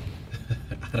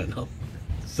 I don't know.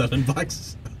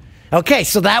 $7? Okay,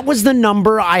 so that was the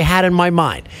number I had in my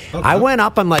mind. Okay. I went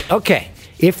up, I'm like, okay,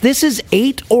 if this is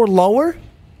 8 or lower,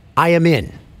 I am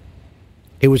in.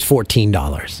 It was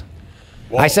 $14.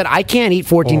 Whoa. I said, I can't eat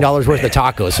 $14 worth of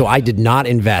tacos, so I did not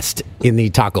invest in the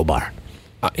taco bar.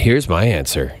 Here's my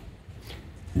answer.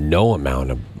 No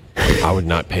amount of... I would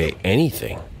not pay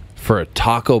anything for a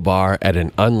taco bar at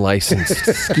an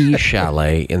unlicensed ski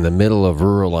chalet in the middle of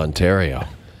rural Ontario.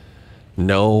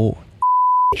 No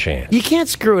chance. You can't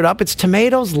screw it up. It's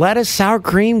tomatoes, lettuce, sour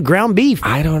cream, ground beef.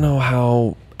 I don't know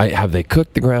how... have they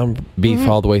cooked the ground beef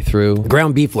all the way through?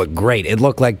 Ground beef looked great. It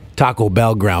looked like Taco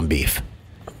Bell ground beef.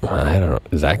 I don't know.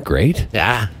 Is that great?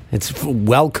 Yeah, it's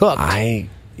well cooked. I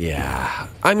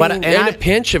mean, in a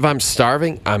pinch, if I'm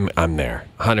starving, I'm there,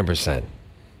 100%.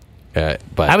 But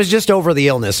I was just over the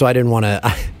illness, so I didn't want to.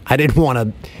 I didn't want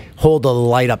to hold a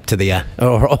light up to the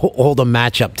or hold a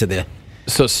match up to the.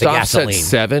 So Stoff's at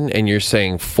 7, and you're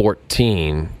saying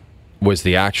 14 was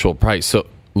the actual price. So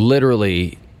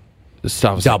literally,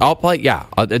 Stoff's like,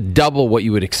 double what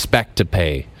you would expect to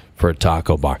pay for a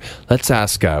taco bar. Let's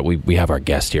ask. We have our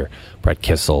guest here, Brett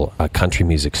Kissel, a country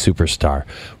music superstar.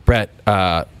 Brett,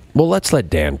 well, let's let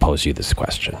Dan pose you this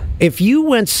question. If you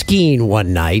went skiing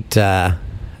one night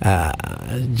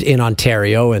in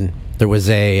Ontario and there was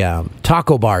a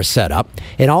taco bar set up,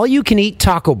 an all-you-can-eat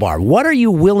taco bar, what are you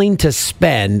willing to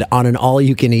spend on an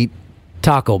all-you-can-eat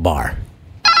taco bar?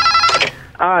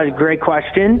 Great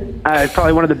question. It's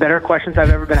probably one of the better questions I've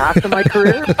ever been asked in my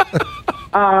career.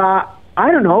 I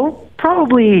don't know,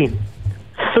 probably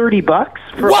 $30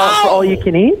 for all you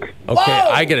can eat. Okay, whoa!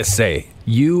 I gotta say,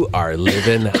 you are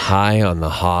living high on the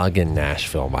hog in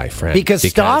Nashville, my friend. Because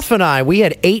Stoff and I, we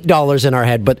had $8 in our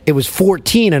head, but it was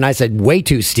 14, and I said, way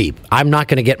too steep. I'm not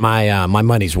going to get my my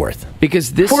money's worth.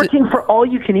 Because this 14 for all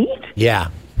you can eat? Yeah.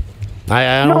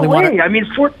 I no way. I mean,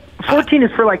 14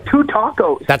 is for like 2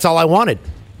 tacos. That's all I wanted.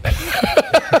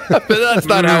 But that's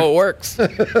not how it works.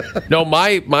 No,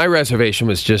 my reservation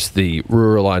was just the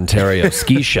rural Ontario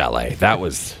ski chalet.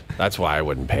 That's why I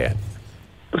wouldn't pay it.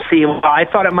 See, well, I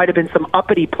thought it might have been some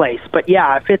uppity place, but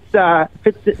yeah, if it's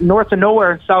north of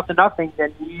nowhere and south of nothing,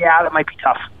 then yeah, that might be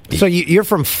tough. So you're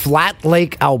from Flat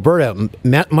Lake, Alberta.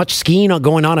 Much skiing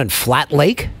going on in Flat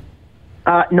Lake?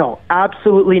 No,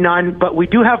 absolutely none. But we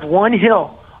do have one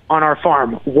hill on our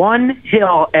farm, one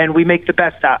hill, and we make the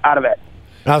best out of it.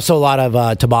 So a lot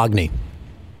of tobogganing.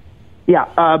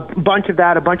 Yeah, a bunch of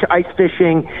that, a bunch of ice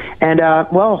fishing, and, a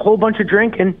whole bunch of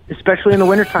drinking, especially in the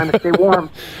wintertime to stay warm.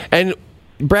 And,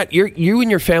 Brett, you and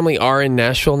your family are in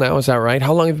Nashville now, is that right?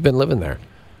 How long have you been living there?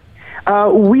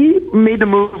 We made the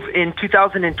move in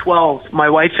 2012, my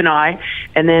wife and I,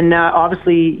 and then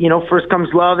obviously, first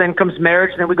comes love, then comes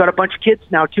marriage, and then we got a bunch of kids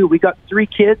now too. We got 3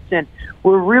 kids, and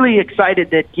we're really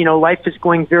excited that life is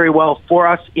going very well for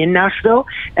us in Nashville.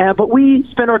 But we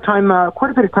spend our time,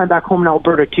 quite a bit of time back home in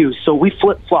Alberta too, so we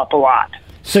flip-flop a lot.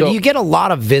 So do you get a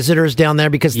lot of visitors down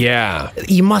there? Because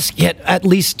you must get at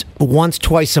least once,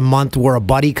 twice a month where a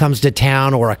buddy comes to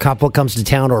town or a couple comes to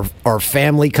town or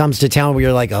family comes to town where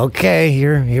you're like, okay,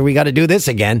 here we got to do this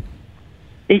again.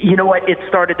 You know what? It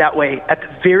started that way at the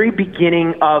very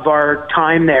beginning of our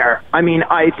time there. I mean,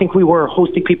 I think we were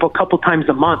hosting people a couple times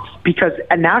a month because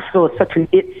Nashville is such an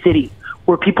it city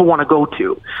where people want to go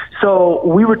to. So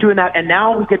we were doing that, and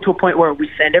now we get to a point where we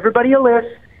send everybody a list.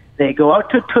 They go out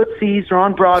to Tootsie's or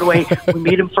on Broadway. We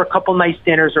meet them for a couple nice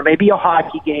dinners or maybe a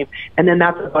hockey game, and then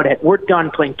that's about it. We're done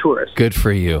playing tourists. Good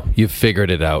for you. You've figured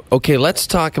it out. Okay, let's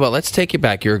take you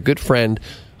back. You're a good friend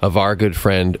of our good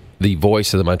friend, the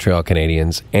voice of the Montreal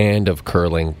Canadiens and of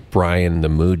curling, Brian the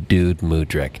Mood Dude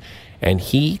Mudryk. And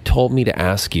he told me to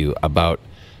ask you about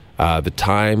the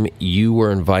time you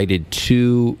were invited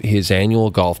to his annual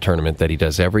golf tournament that he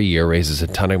does every year, raises a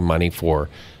ton of money for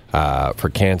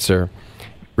cancer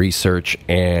research,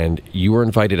 and you were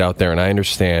invited out there, and I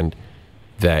understand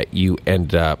that you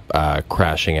ended up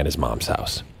crashing at his mom's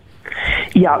house.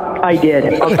 Yeah, I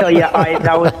did. I'll tell you,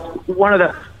 that was one of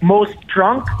the most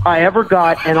drunk I ever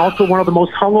got, and also one of the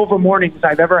most hungover mornings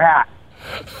I've ever had.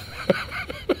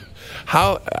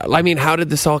 How did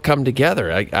this all come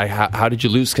together? How did you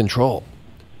lose control?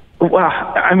 Well,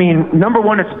 I mean, number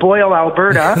one, it's Boyle,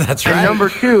 Alberta. That's right. And number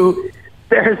two,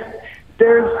 there's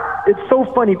it's so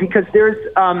funny because there's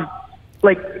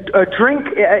like a drink,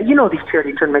 these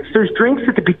charity tournaments, there's drinks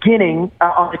at the beginning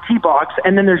on the tee box,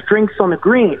 and then there's drinks on the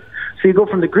green. So you go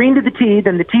from the green to the tee,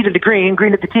 then the tee to the green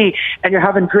to the tee, and you're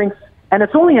having drinks, and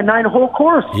it's only a 9-hole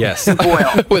course. Yes,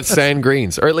 with sand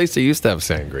greens, or at least they used to have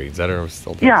sand greens. I don't know if it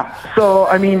still does. Yeah, so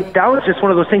I mean, that was just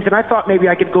one of those things, and I thought maybe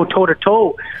I could go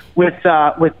toe-to-toe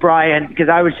with Brian, because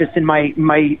I was just in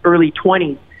my early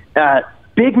 20s.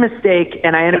 Big mistake,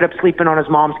 and I ended up sleeping on his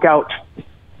mom's couch.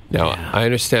 Now, I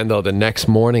understand, though, the next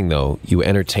morning, though, you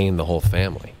entertained the whole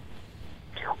family.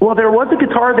 Well, there was a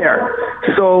guitar there,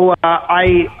 so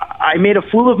I made a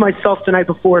fool of myself the night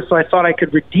before, so I thought I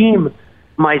could redeem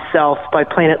myself by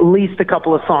playing at least a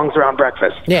couple of songs around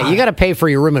breakfast. Yeah, you got to pay for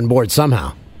your room and board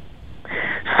somehow.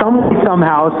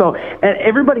 Somehow. So, and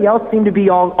everybody else seemed to be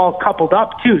all coupled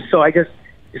up, too, so I just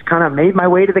kind of made my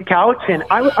way to the couch, and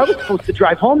I was supposed to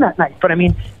drive home that night. But, I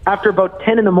mean, after about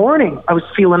 10 in the morning, I was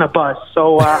feeling a buzz,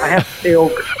 so I had to stay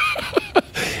over.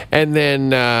 And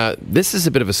then this is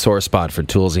a bit of a sore spot for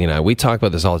Toolsy and I. We talk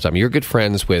about this all the time. You're good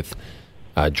friends with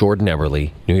Jordan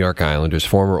Eberle, New York Islanders,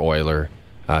 former Oiler,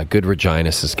 good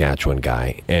Regina, Saskatchewan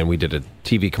guy. And we did a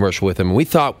TV commercial with him, and we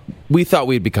thought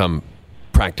we'd become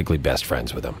practically best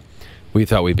friends with him. We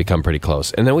thought we'd become pretty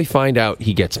close. And then we find out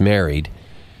he gets married,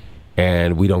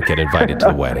 and we don't get invited to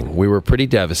the wedding. We were pretty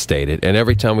devastated, and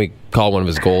every time we call one of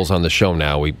his goals on the show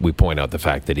now, we point out the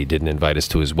fact that he didn't invite us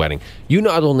to his wedding. You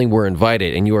not only were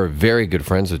invited, and you are very good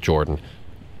friends with Jordan,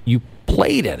 you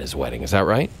played at his wedding. Is that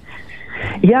right?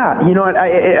 Yeah, you know what,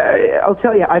 I'll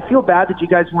tell you, I feel bad that you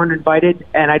guys weren't invited,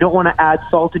 and I don't want to add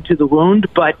salt into the wound,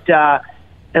 but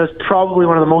it was probably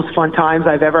one of the most fun times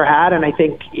I've ever had, and I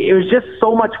think it was just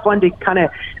so much fun to kind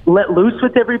of let loose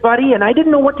with everybody, and I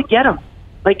didn't know what to get him.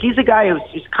 Like, he's a guy who's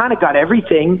just kind of got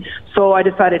everything. So I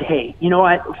decided, hey, you know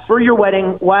what? For your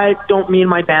wedding, why don't me and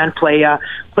my band play a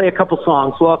couple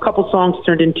songs? Well, a couple songs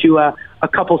turned into a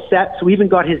couple sets. We even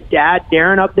got his dad,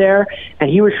 Darren, up there, and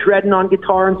he was shredding on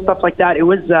guitar and stuff like that. It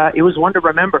was one to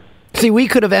remember. See, we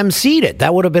could have emceed it.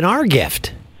 That would have been our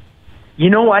gift.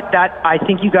 You know what? I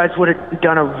think you guys would have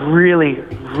done a really,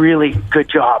 really good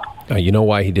job. You know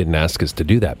why he didn't ask us to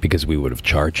do that? Because we would have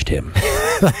charged him.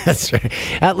 That's right.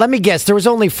 Let me guess. There was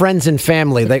only friends and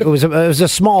family. It was a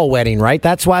small wedding, right?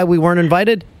 That's why we weren't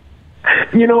invited?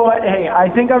 You know what? Hey, I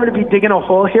think I'm going to be digging a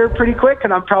hole here pretty quick,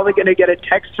 and I'm probably going to get a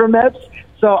text from Ebbs.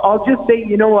 So I'll just say,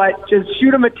 you know what? Just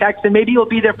shoot him a text, and maybe he'll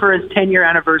be there for his 10-year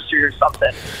anniversary or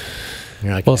something.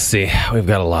 Like, we'll see. We've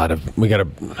got a lot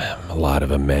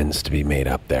of amends to be made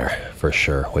up there for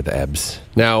sure with Ebbs.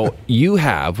 Now, you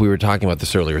have, we were talking about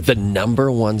this earlier, the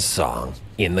number one song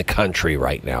in the country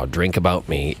right now, Drink About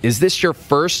Me. Is this your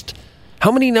first?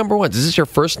 How many number ones? Is this your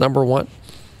first number one?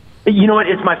 You know what?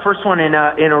 It's my first one in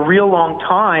a real long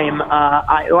time.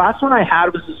 Last one I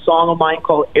had was a song of mine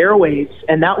called Airwaves,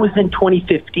 and that was in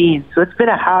 2015. So it's been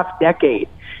a half decade.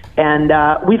 And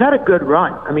we've had a good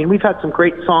run. I mean, we've had some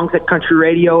great songs at country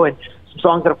radio and some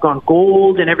songs that have gone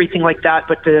gold and everything like that.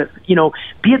 But to,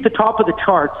 be at the top of the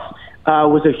charts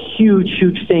was a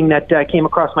huge thing that came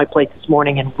across my plate this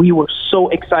morning, and we were so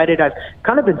excited. I've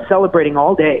kind of been celebrating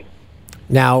all day.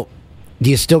 Now, do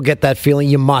you still get that feeling?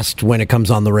 You must when it comes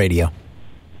on the radio.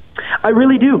 I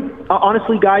really do.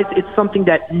 Honestly, guys, it's something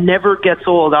that never gets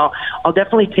old. I'll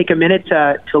definitely take a minute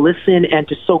to listen and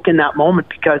to soak in that moment,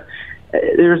 because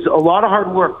there's a lot of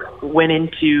hard work went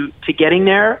into getting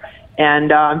there,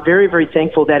 and I'm very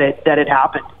thankful that it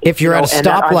happened. If you're at a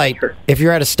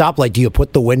stoplight, do you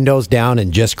put the windows down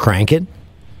and just crank it?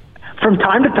 From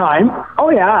time to time. Oh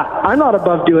yeah, I'm not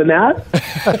above doing that.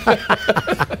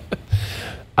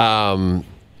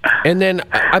 And then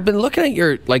I've been looking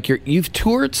at you've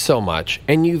toured so much,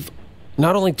 and you've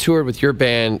not only toured with your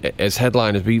band as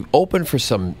headliners, but you've opened for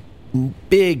some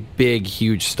big,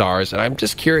 huge stars. And I'm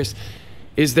just curious,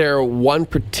 is there one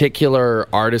particular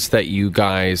artist that you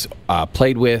guys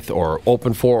played with or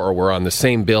opened for, or were on the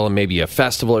same bill and maybe a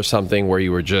festival or something where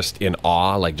you were just in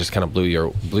awe, like just kind of blew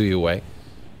you away?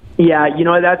 Yeah,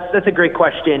 that's a great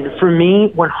question. For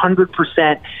me,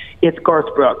 100%, it's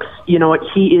Garth Brooks. He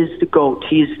is the GOAT.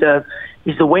 He's the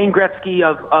Wayne Gretzky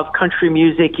of country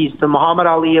music. He's the Muhammad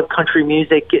Ali of country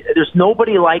music. There's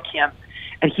nobody like him.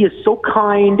 And he is so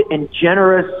kind and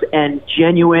generous and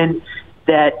genuine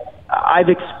that I've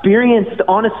experienced,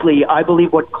 honestly, I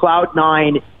believe what Cloud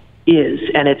 9 is.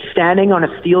 And it's standing on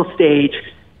a steel stage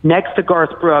next to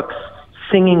Garth Brooks,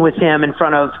 singing with him in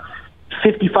front of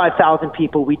 55,000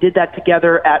 people. We did that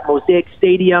together at Mosaic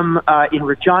Stadium in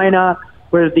Regina,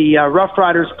 where the Rough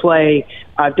Riders play.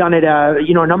 I've done it a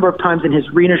number of times in his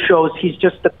arena shows. He's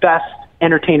just the best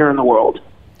entertainer in the world.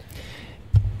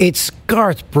 It's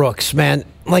Garth Brooks, man.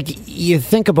 Like, you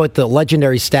think about the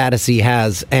legendary status he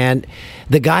has, and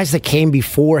the guys that came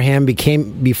before him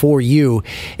became before you.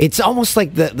 It's almost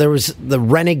like there was the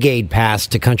renegade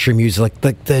past to country music,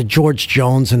 like the George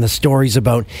Jones and the stories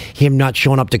about him not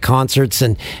showing up to concerts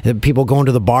and people going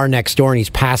to the bar next door and he's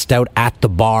passed out at the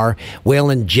bar.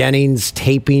 Waylon Jennings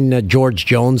taping George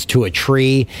Jones to a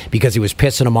tree because he was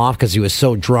pissing him off because he was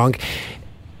so drunk.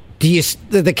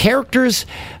 The characters,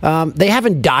 they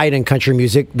haven't died in country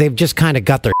music. They've just kind of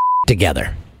got their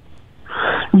together.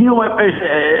 You know what?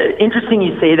 Interesting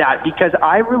you say that, because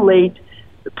I relate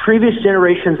previous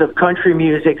generations of country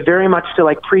music very much to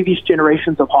like previous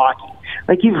generations of hockey.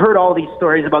 Like, you've heard all these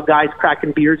stories about guys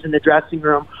cracking beers in the dressing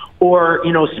room, or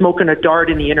smoking a dart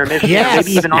in the intermission. Yes,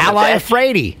 maybe even on Ally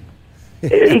Frady.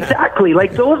 Exactly.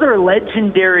 Like, those are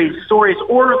legendary stories,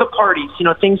 or the parties,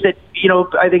 things that,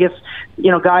 I think it's,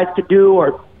 guys could do,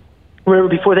 or whatever,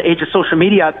 before the age of social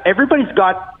media. Everybody's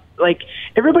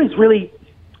really,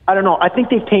 I don't know, I think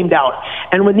they've tamed out.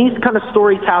 And when these kind of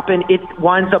stories happen, it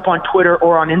winds up on Twitter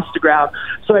or on Instagram.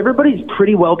 So everybody's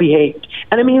pretty well behaved.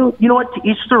 And I mean, you know what, to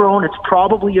each their own. It's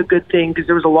probably a good thing, because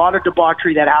there was a lot of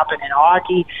debauchery that happened in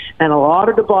hockey and a lot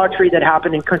of debauchery that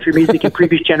happened in country music in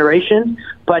previous generations.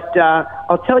 But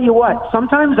I'll tell you what,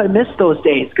 sometimes I miss those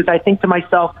days, because I think to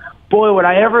myself, boy, would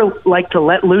I ever like to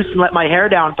let loose and let my hair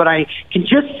down, but I can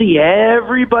just see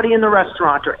everybody in the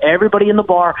restaurant or everybody in the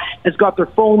bar has got their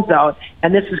phones out,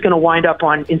 and this is going to wind up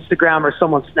on Instagram or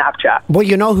someone's Snapchat. Well,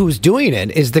 you know who's doing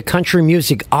it is the country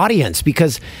music audience,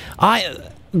 because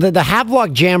the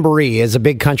Havelock Jamboree is a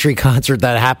big country concert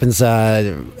that happens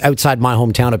outside my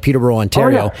hometown of Peterborough,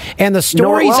 Ontario. Oh, yeah. And the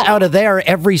stories out of there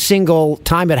every single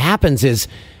time it happens is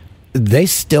they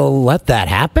still let that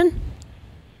happen?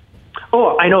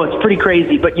 Oh, I know, it's pretty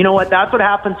crazy, but you know what? That's what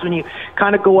happens when you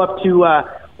kind of go up to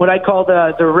what I call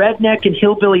the redneck and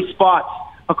hillbilly spots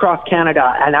across Canada,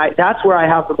 and that's where I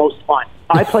have the most fun.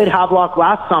 I played Havelock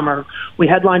last summer. We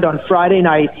headlined on Friday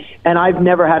night, and I've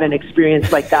never had an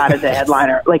experience like that as a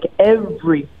headliner. Like,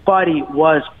 everybody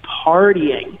was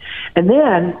partying. And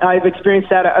then I've experienced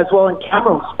that as well in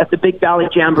Camrose at the Big Valley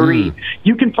Jamboree.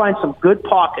 You can find some good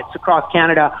pockets across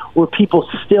Canada where people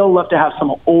still love to have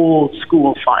some old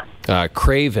school fun.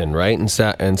 Craven, right, in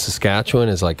Saskatchewan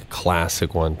is like a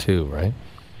classic one too, right?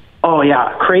 Oh,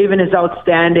 yeah. Craven is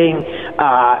outstanding.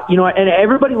 And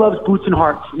everybody loves Boots and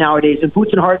Hearts nowadays. And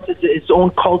Boots and Hearts is its own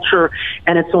culture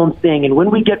and its own thing. And when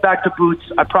we get back to Boots,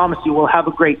 I promise you we'll have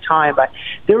a great time. But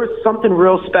there was something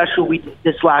real special we did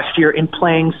this last year in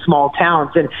playing small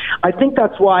towns. And I think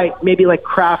that's why maybe like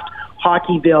Craft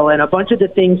Hockeyville and a bunch of the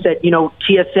things that,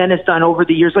 TSN has done over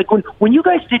the years. Like when you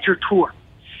guys did your tour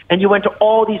and you went to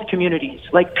all these communities,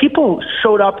 like, people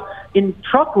showed up in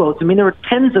truckloads. I mean, there were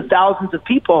tens of thousands of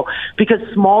people, because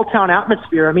small town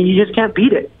atmosphere, I mean, you just can't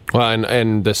beat it. Well,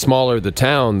 and the smaller the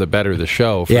town, the better the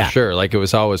show, for sure. Like, it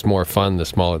was always more fun the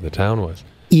smaller the town was.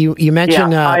 You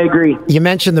mentioned. Yeah, I agree. You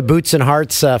mentioned the Boots and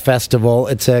Hearts Festival.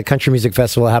 It's a country music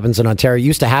festival that happens in Ontario. It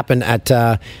used to happen at.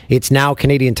 It's now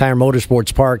Canadian Tire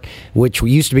Motorsports Park, which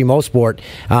used to be Mosport,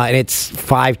 and it's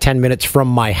 5-10 minutes from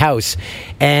my house.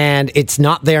 And it's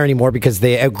not there anymore because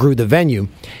they outgrew the venue.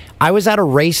 I was at a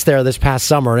race there this past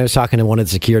summer, and I was talking to one of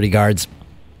the security guards,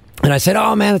 and I said,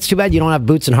 "Oh man, it's too bad you don't have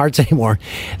Boots and Hearts anymore."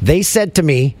 They said to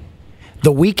me,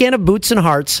 "The weekend of Boots and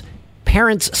Hearts,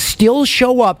 parents still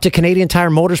show up to Canadian Tire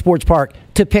Motorsports Park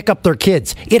to pick up their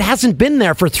kids. It hasn't been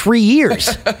there for 3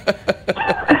 years."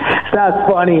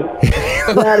 That's funny.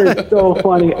 That is so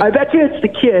funny. I bet you it's the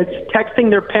kids texting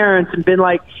their parents and been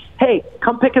like, "Hey,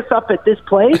 come pick us up at this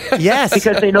place." Yes.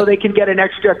 Because they know they can get an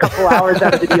extra couple hours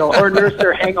out of the deal or nurse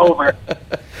their hangover.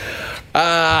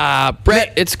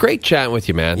 Brett, it's great chatting with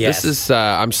you, man. Yes. This is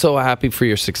I'm so happy for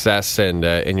your success, and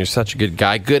you're such a good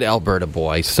guy, good Alberta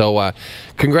boy. So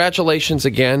congratulations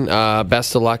again.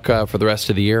 Best of luck for the rest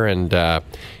of the year, and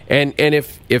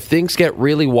if things get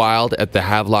really wild at the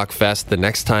Havelock Fest the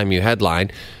next time you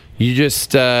headline, you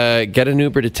just get an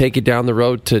Uber to take you down the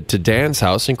road to Dan's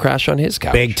house and crash on his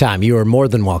couch. Big time. You are more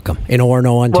than welcome in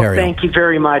Orono, Ontario. Well, thank you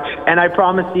very much. And I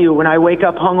promise you, when I wake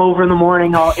up hungover in the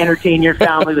morning, I'll entertain your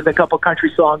family with a couple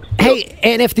country songs. Hey,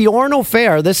 and if the Orono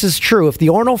Fair, this is true, if the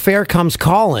Orono Fair comes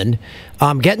calling,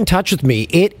 get in touch with me.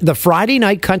 The Friday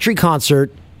night country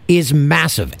concert is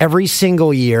massive every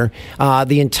single year.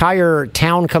 The entire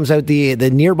town comes out, the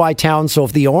nearby town. So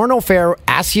if the Orono Fair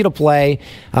asks you to play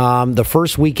the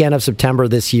first weekend of September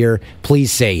this year,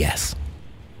 please say yes.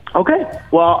 Okay.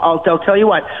 Well, I'll tell you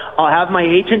what. I'll have my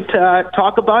agent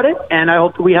talk about it, and I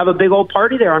hope we have a big old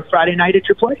party there on Friday night at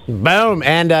your place. Boom.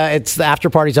 And it's the after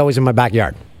party's always in my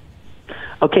backyard.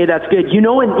 Okay, that's good. You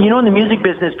know, in the music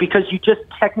business, because you just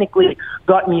technically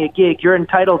got me a gig, you're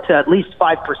entitled to at least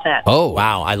 5%. Oh,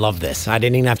 wow. I love this. I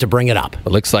didn't even have to bring it up.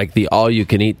 It looks like the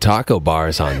all-you-can-eat taco bar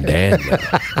is on Dan.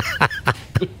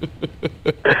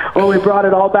 Well, we brought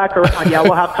it all back around. Yeah,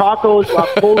 we'll have tacos, we'll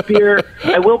have cold beer.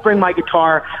 I will bring my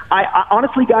guitar. I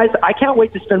honestly, guys, I can't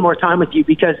wait to spend more time with you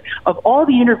because of all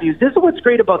the interviews. This is what's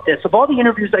great about this. Of all the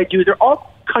interviews I do, they're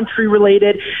all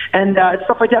country-related and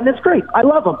stuff like that, and it's great. I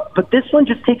love them. But this one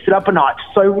just takes it up a notch.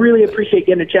 So I really appreciate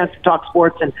getting a chance to talk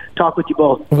sports and talk with you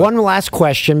both. One last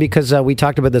question, because we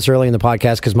talked about this early in the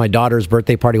podcast, because my daughter's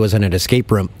birthday party was in an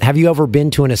escape room. Have you ever been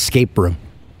to an escape room?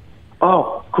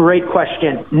 Oh, great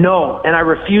question. No, and I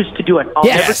refuse to do it. I'll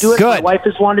never do it. Good. My wife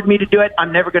has wanted me to do it.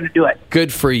 I'm never going to do it.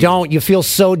 Good for you. Don't. You feel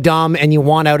so dumb, and you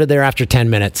want out of there after 10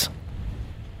 minutes.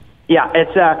 Yeah,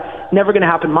 it's never going to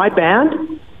happen. My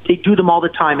band, they do them all the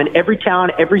time. In every town,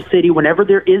 every city, whenever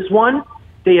there is one,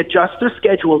 they adjust their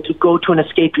schedule to go to an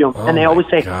escape room. And they always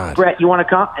say, God. "Brett, you want to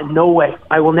come?" And no way.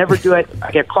 I will never do it. I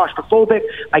get claustrophobic.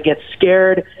 I get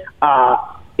scared.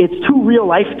 It's too real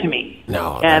life to me.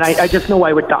 No, and I just know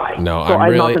I would die. No, so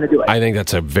I'm not going to do it. I think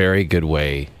that's a very good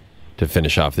way to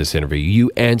finish off this interview. You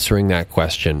answering that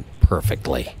question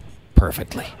perfectly.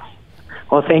 Perfectly.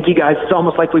 Well, thank you, guys. It's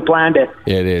almost like we planned it.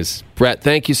 It is. Brett,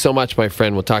 thank you so much, my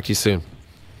friend. We'll talk to you soon.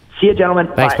 See you, gentlemen.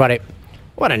 Thanks, Bye. buddy.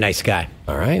 What a nice guy.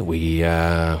 All right, we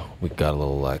got a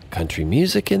little country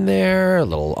music in there, a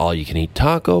little all-you-can-eat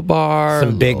taco bar,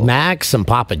 Some Big Macs, some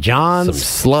Papa John's. some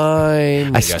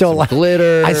slime. Some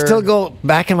glitter. I still go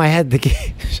back in my head.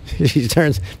 She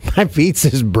turns, my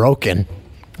pizza's broken.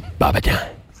 Papa John.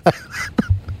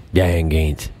 Diane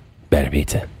Gaines. Better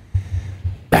pizza.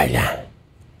 Papa John.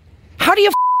 How do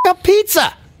you up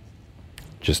pizza?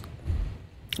 Just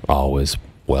always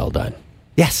well done.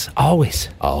 Yes, always.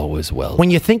 Always well done.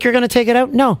 When you think you're going to take it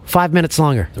out, no, 5 minutes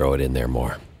longer. Throw it in there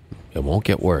more. It won't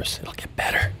get worse. It'll get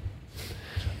better.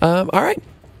 All right.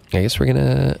 I guess we're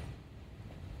gonna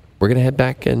head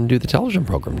back and do the television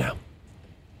program now.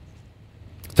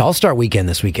 It's All-Star Weekend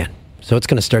this weekend, so it's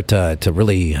going to start to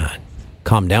really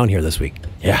calm down here this week.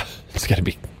 Yeah, it's gonna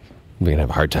be. We're gonna have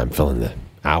a hard time filling the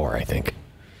hour, I think.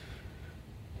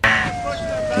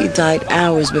 He died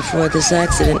hours before this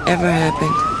accident ever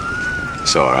happened.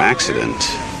 So our accident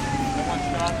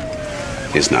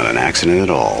is not an accident at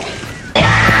all.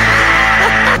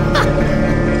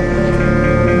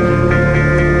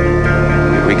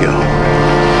 Here we go.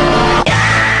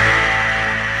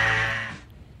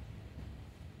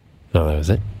 No, that was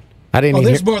it. I didn't.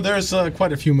 There's more. There's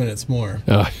quite a few minutes more.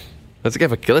 Let's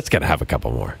have a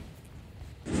couple more.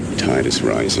 Tide is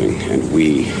rising, and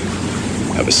we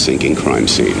have a sinking crime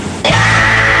scene.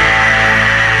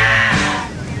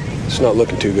 It's not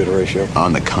looking too good, Horatio.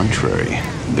 On the contrary,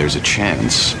 there's a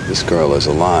chance this girl is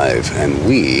alive, and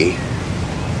we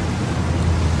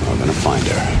are going to find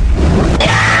her.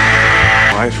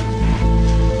 Wife,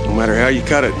 no matter how you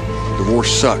cut it, divorce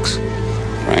sucks.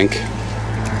 Frank,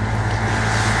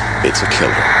 It's a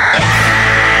killer.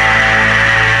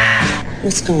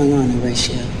 What's going on,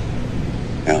 Horatio?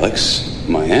 Alex,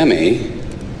 Miami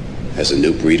has a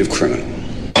new breed of criminal.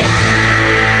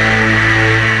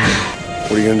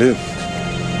 What are you going to do?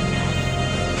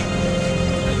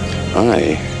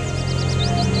 I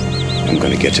am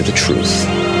going to get to the truth.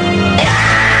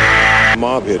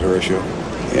 Mob hit, Horatio.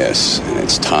 Yes, and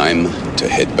it's time to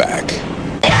hit back.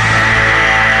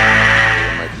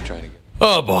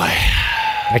 Oh, boy.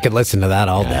 I could listen to that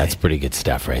all day. That's pretty good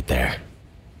stuff right there.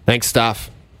 Thanks, Stuff.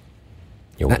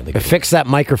 You're one of the good Fix that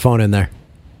microphone in there.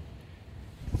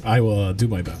 I will do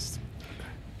my best.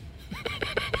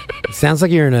 It sounds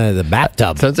like you're in the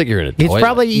bathtub. Sounds like you're in a It's toilet.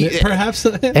 probably Perhaps.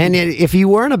 and if you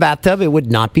were in a bathtub, it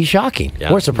would not be shocking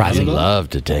or surprising. I love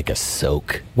to take a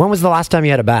soak. When was the last time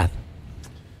you had a bath?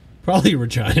 Probably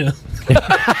Regina.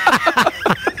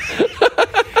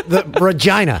 The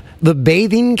Regina, the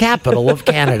bathing capital of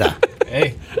Canada.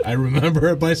 Hey, I remember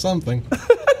it by something.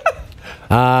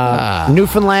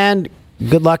 Newfoundland,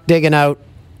 good luck digging out.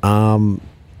 That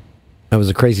was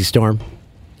a crazy storm.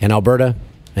 In Alberta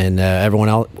and everyone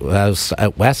else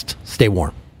out west, stay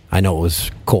warm. I know it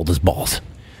was cold as balls.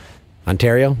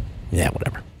 Ontario, yeah,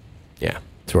 whatever. Yeah.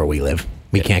 It's where we live.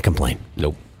 We can't complain.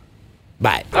 Nope.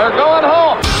 Bye. They're going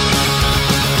home.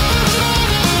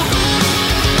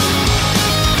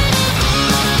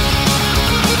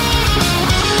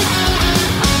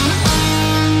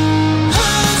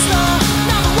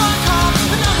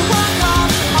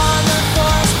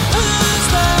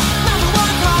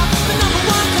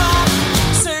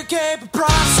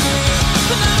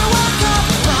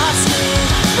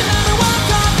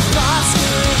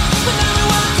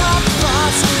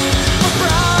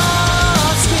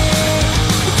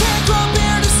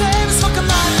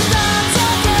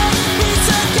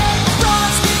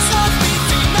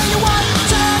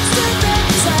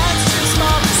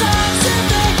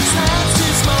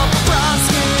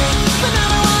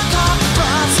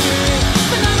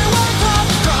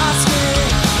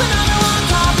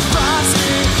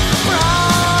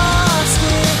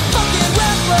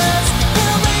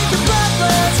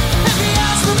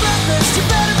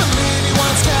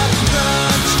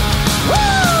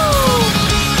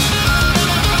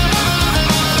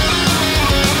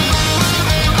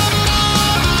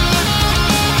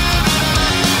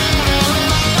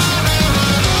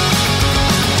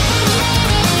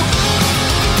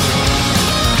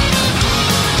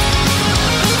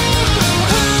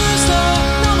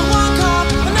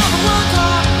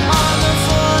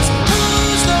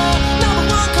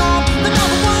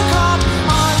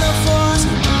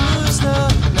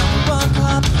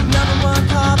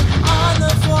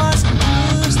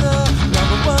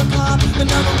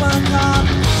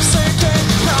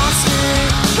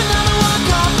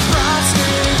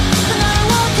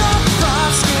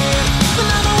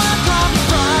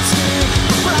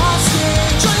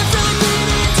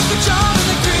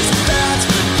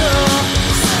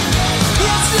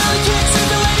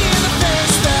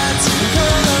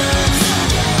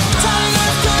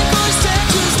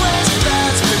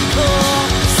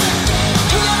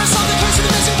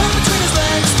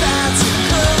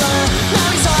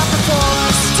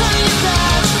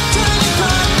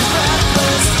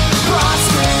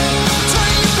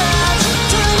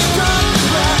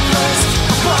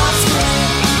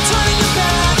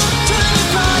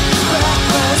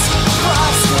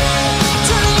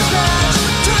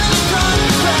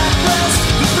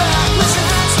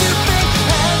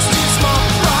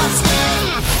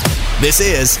 This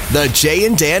is the Jay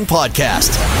and Dan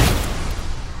Podcast.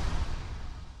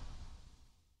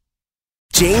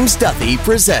 James Duthie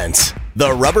presents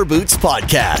the Rubber Boots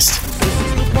Podcast.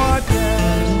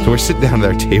 So we're sitting down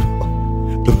at our table.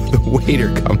 The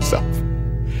waiter comes up,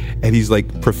 and he's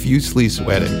like profusely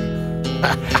sweating.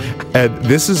 And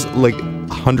this is like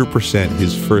 100%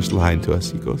 his first line to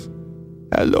us. He goes,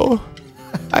 "Hello,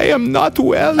 I am not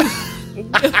well.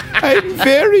 I'm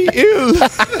very ill."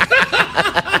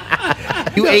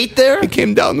 You ate there? I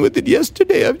came down with it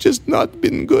yesterday. I've just not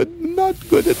been good. Not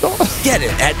good at all. Get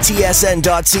it at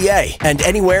tsn.ca and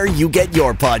anywhere you get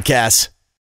your podcasts.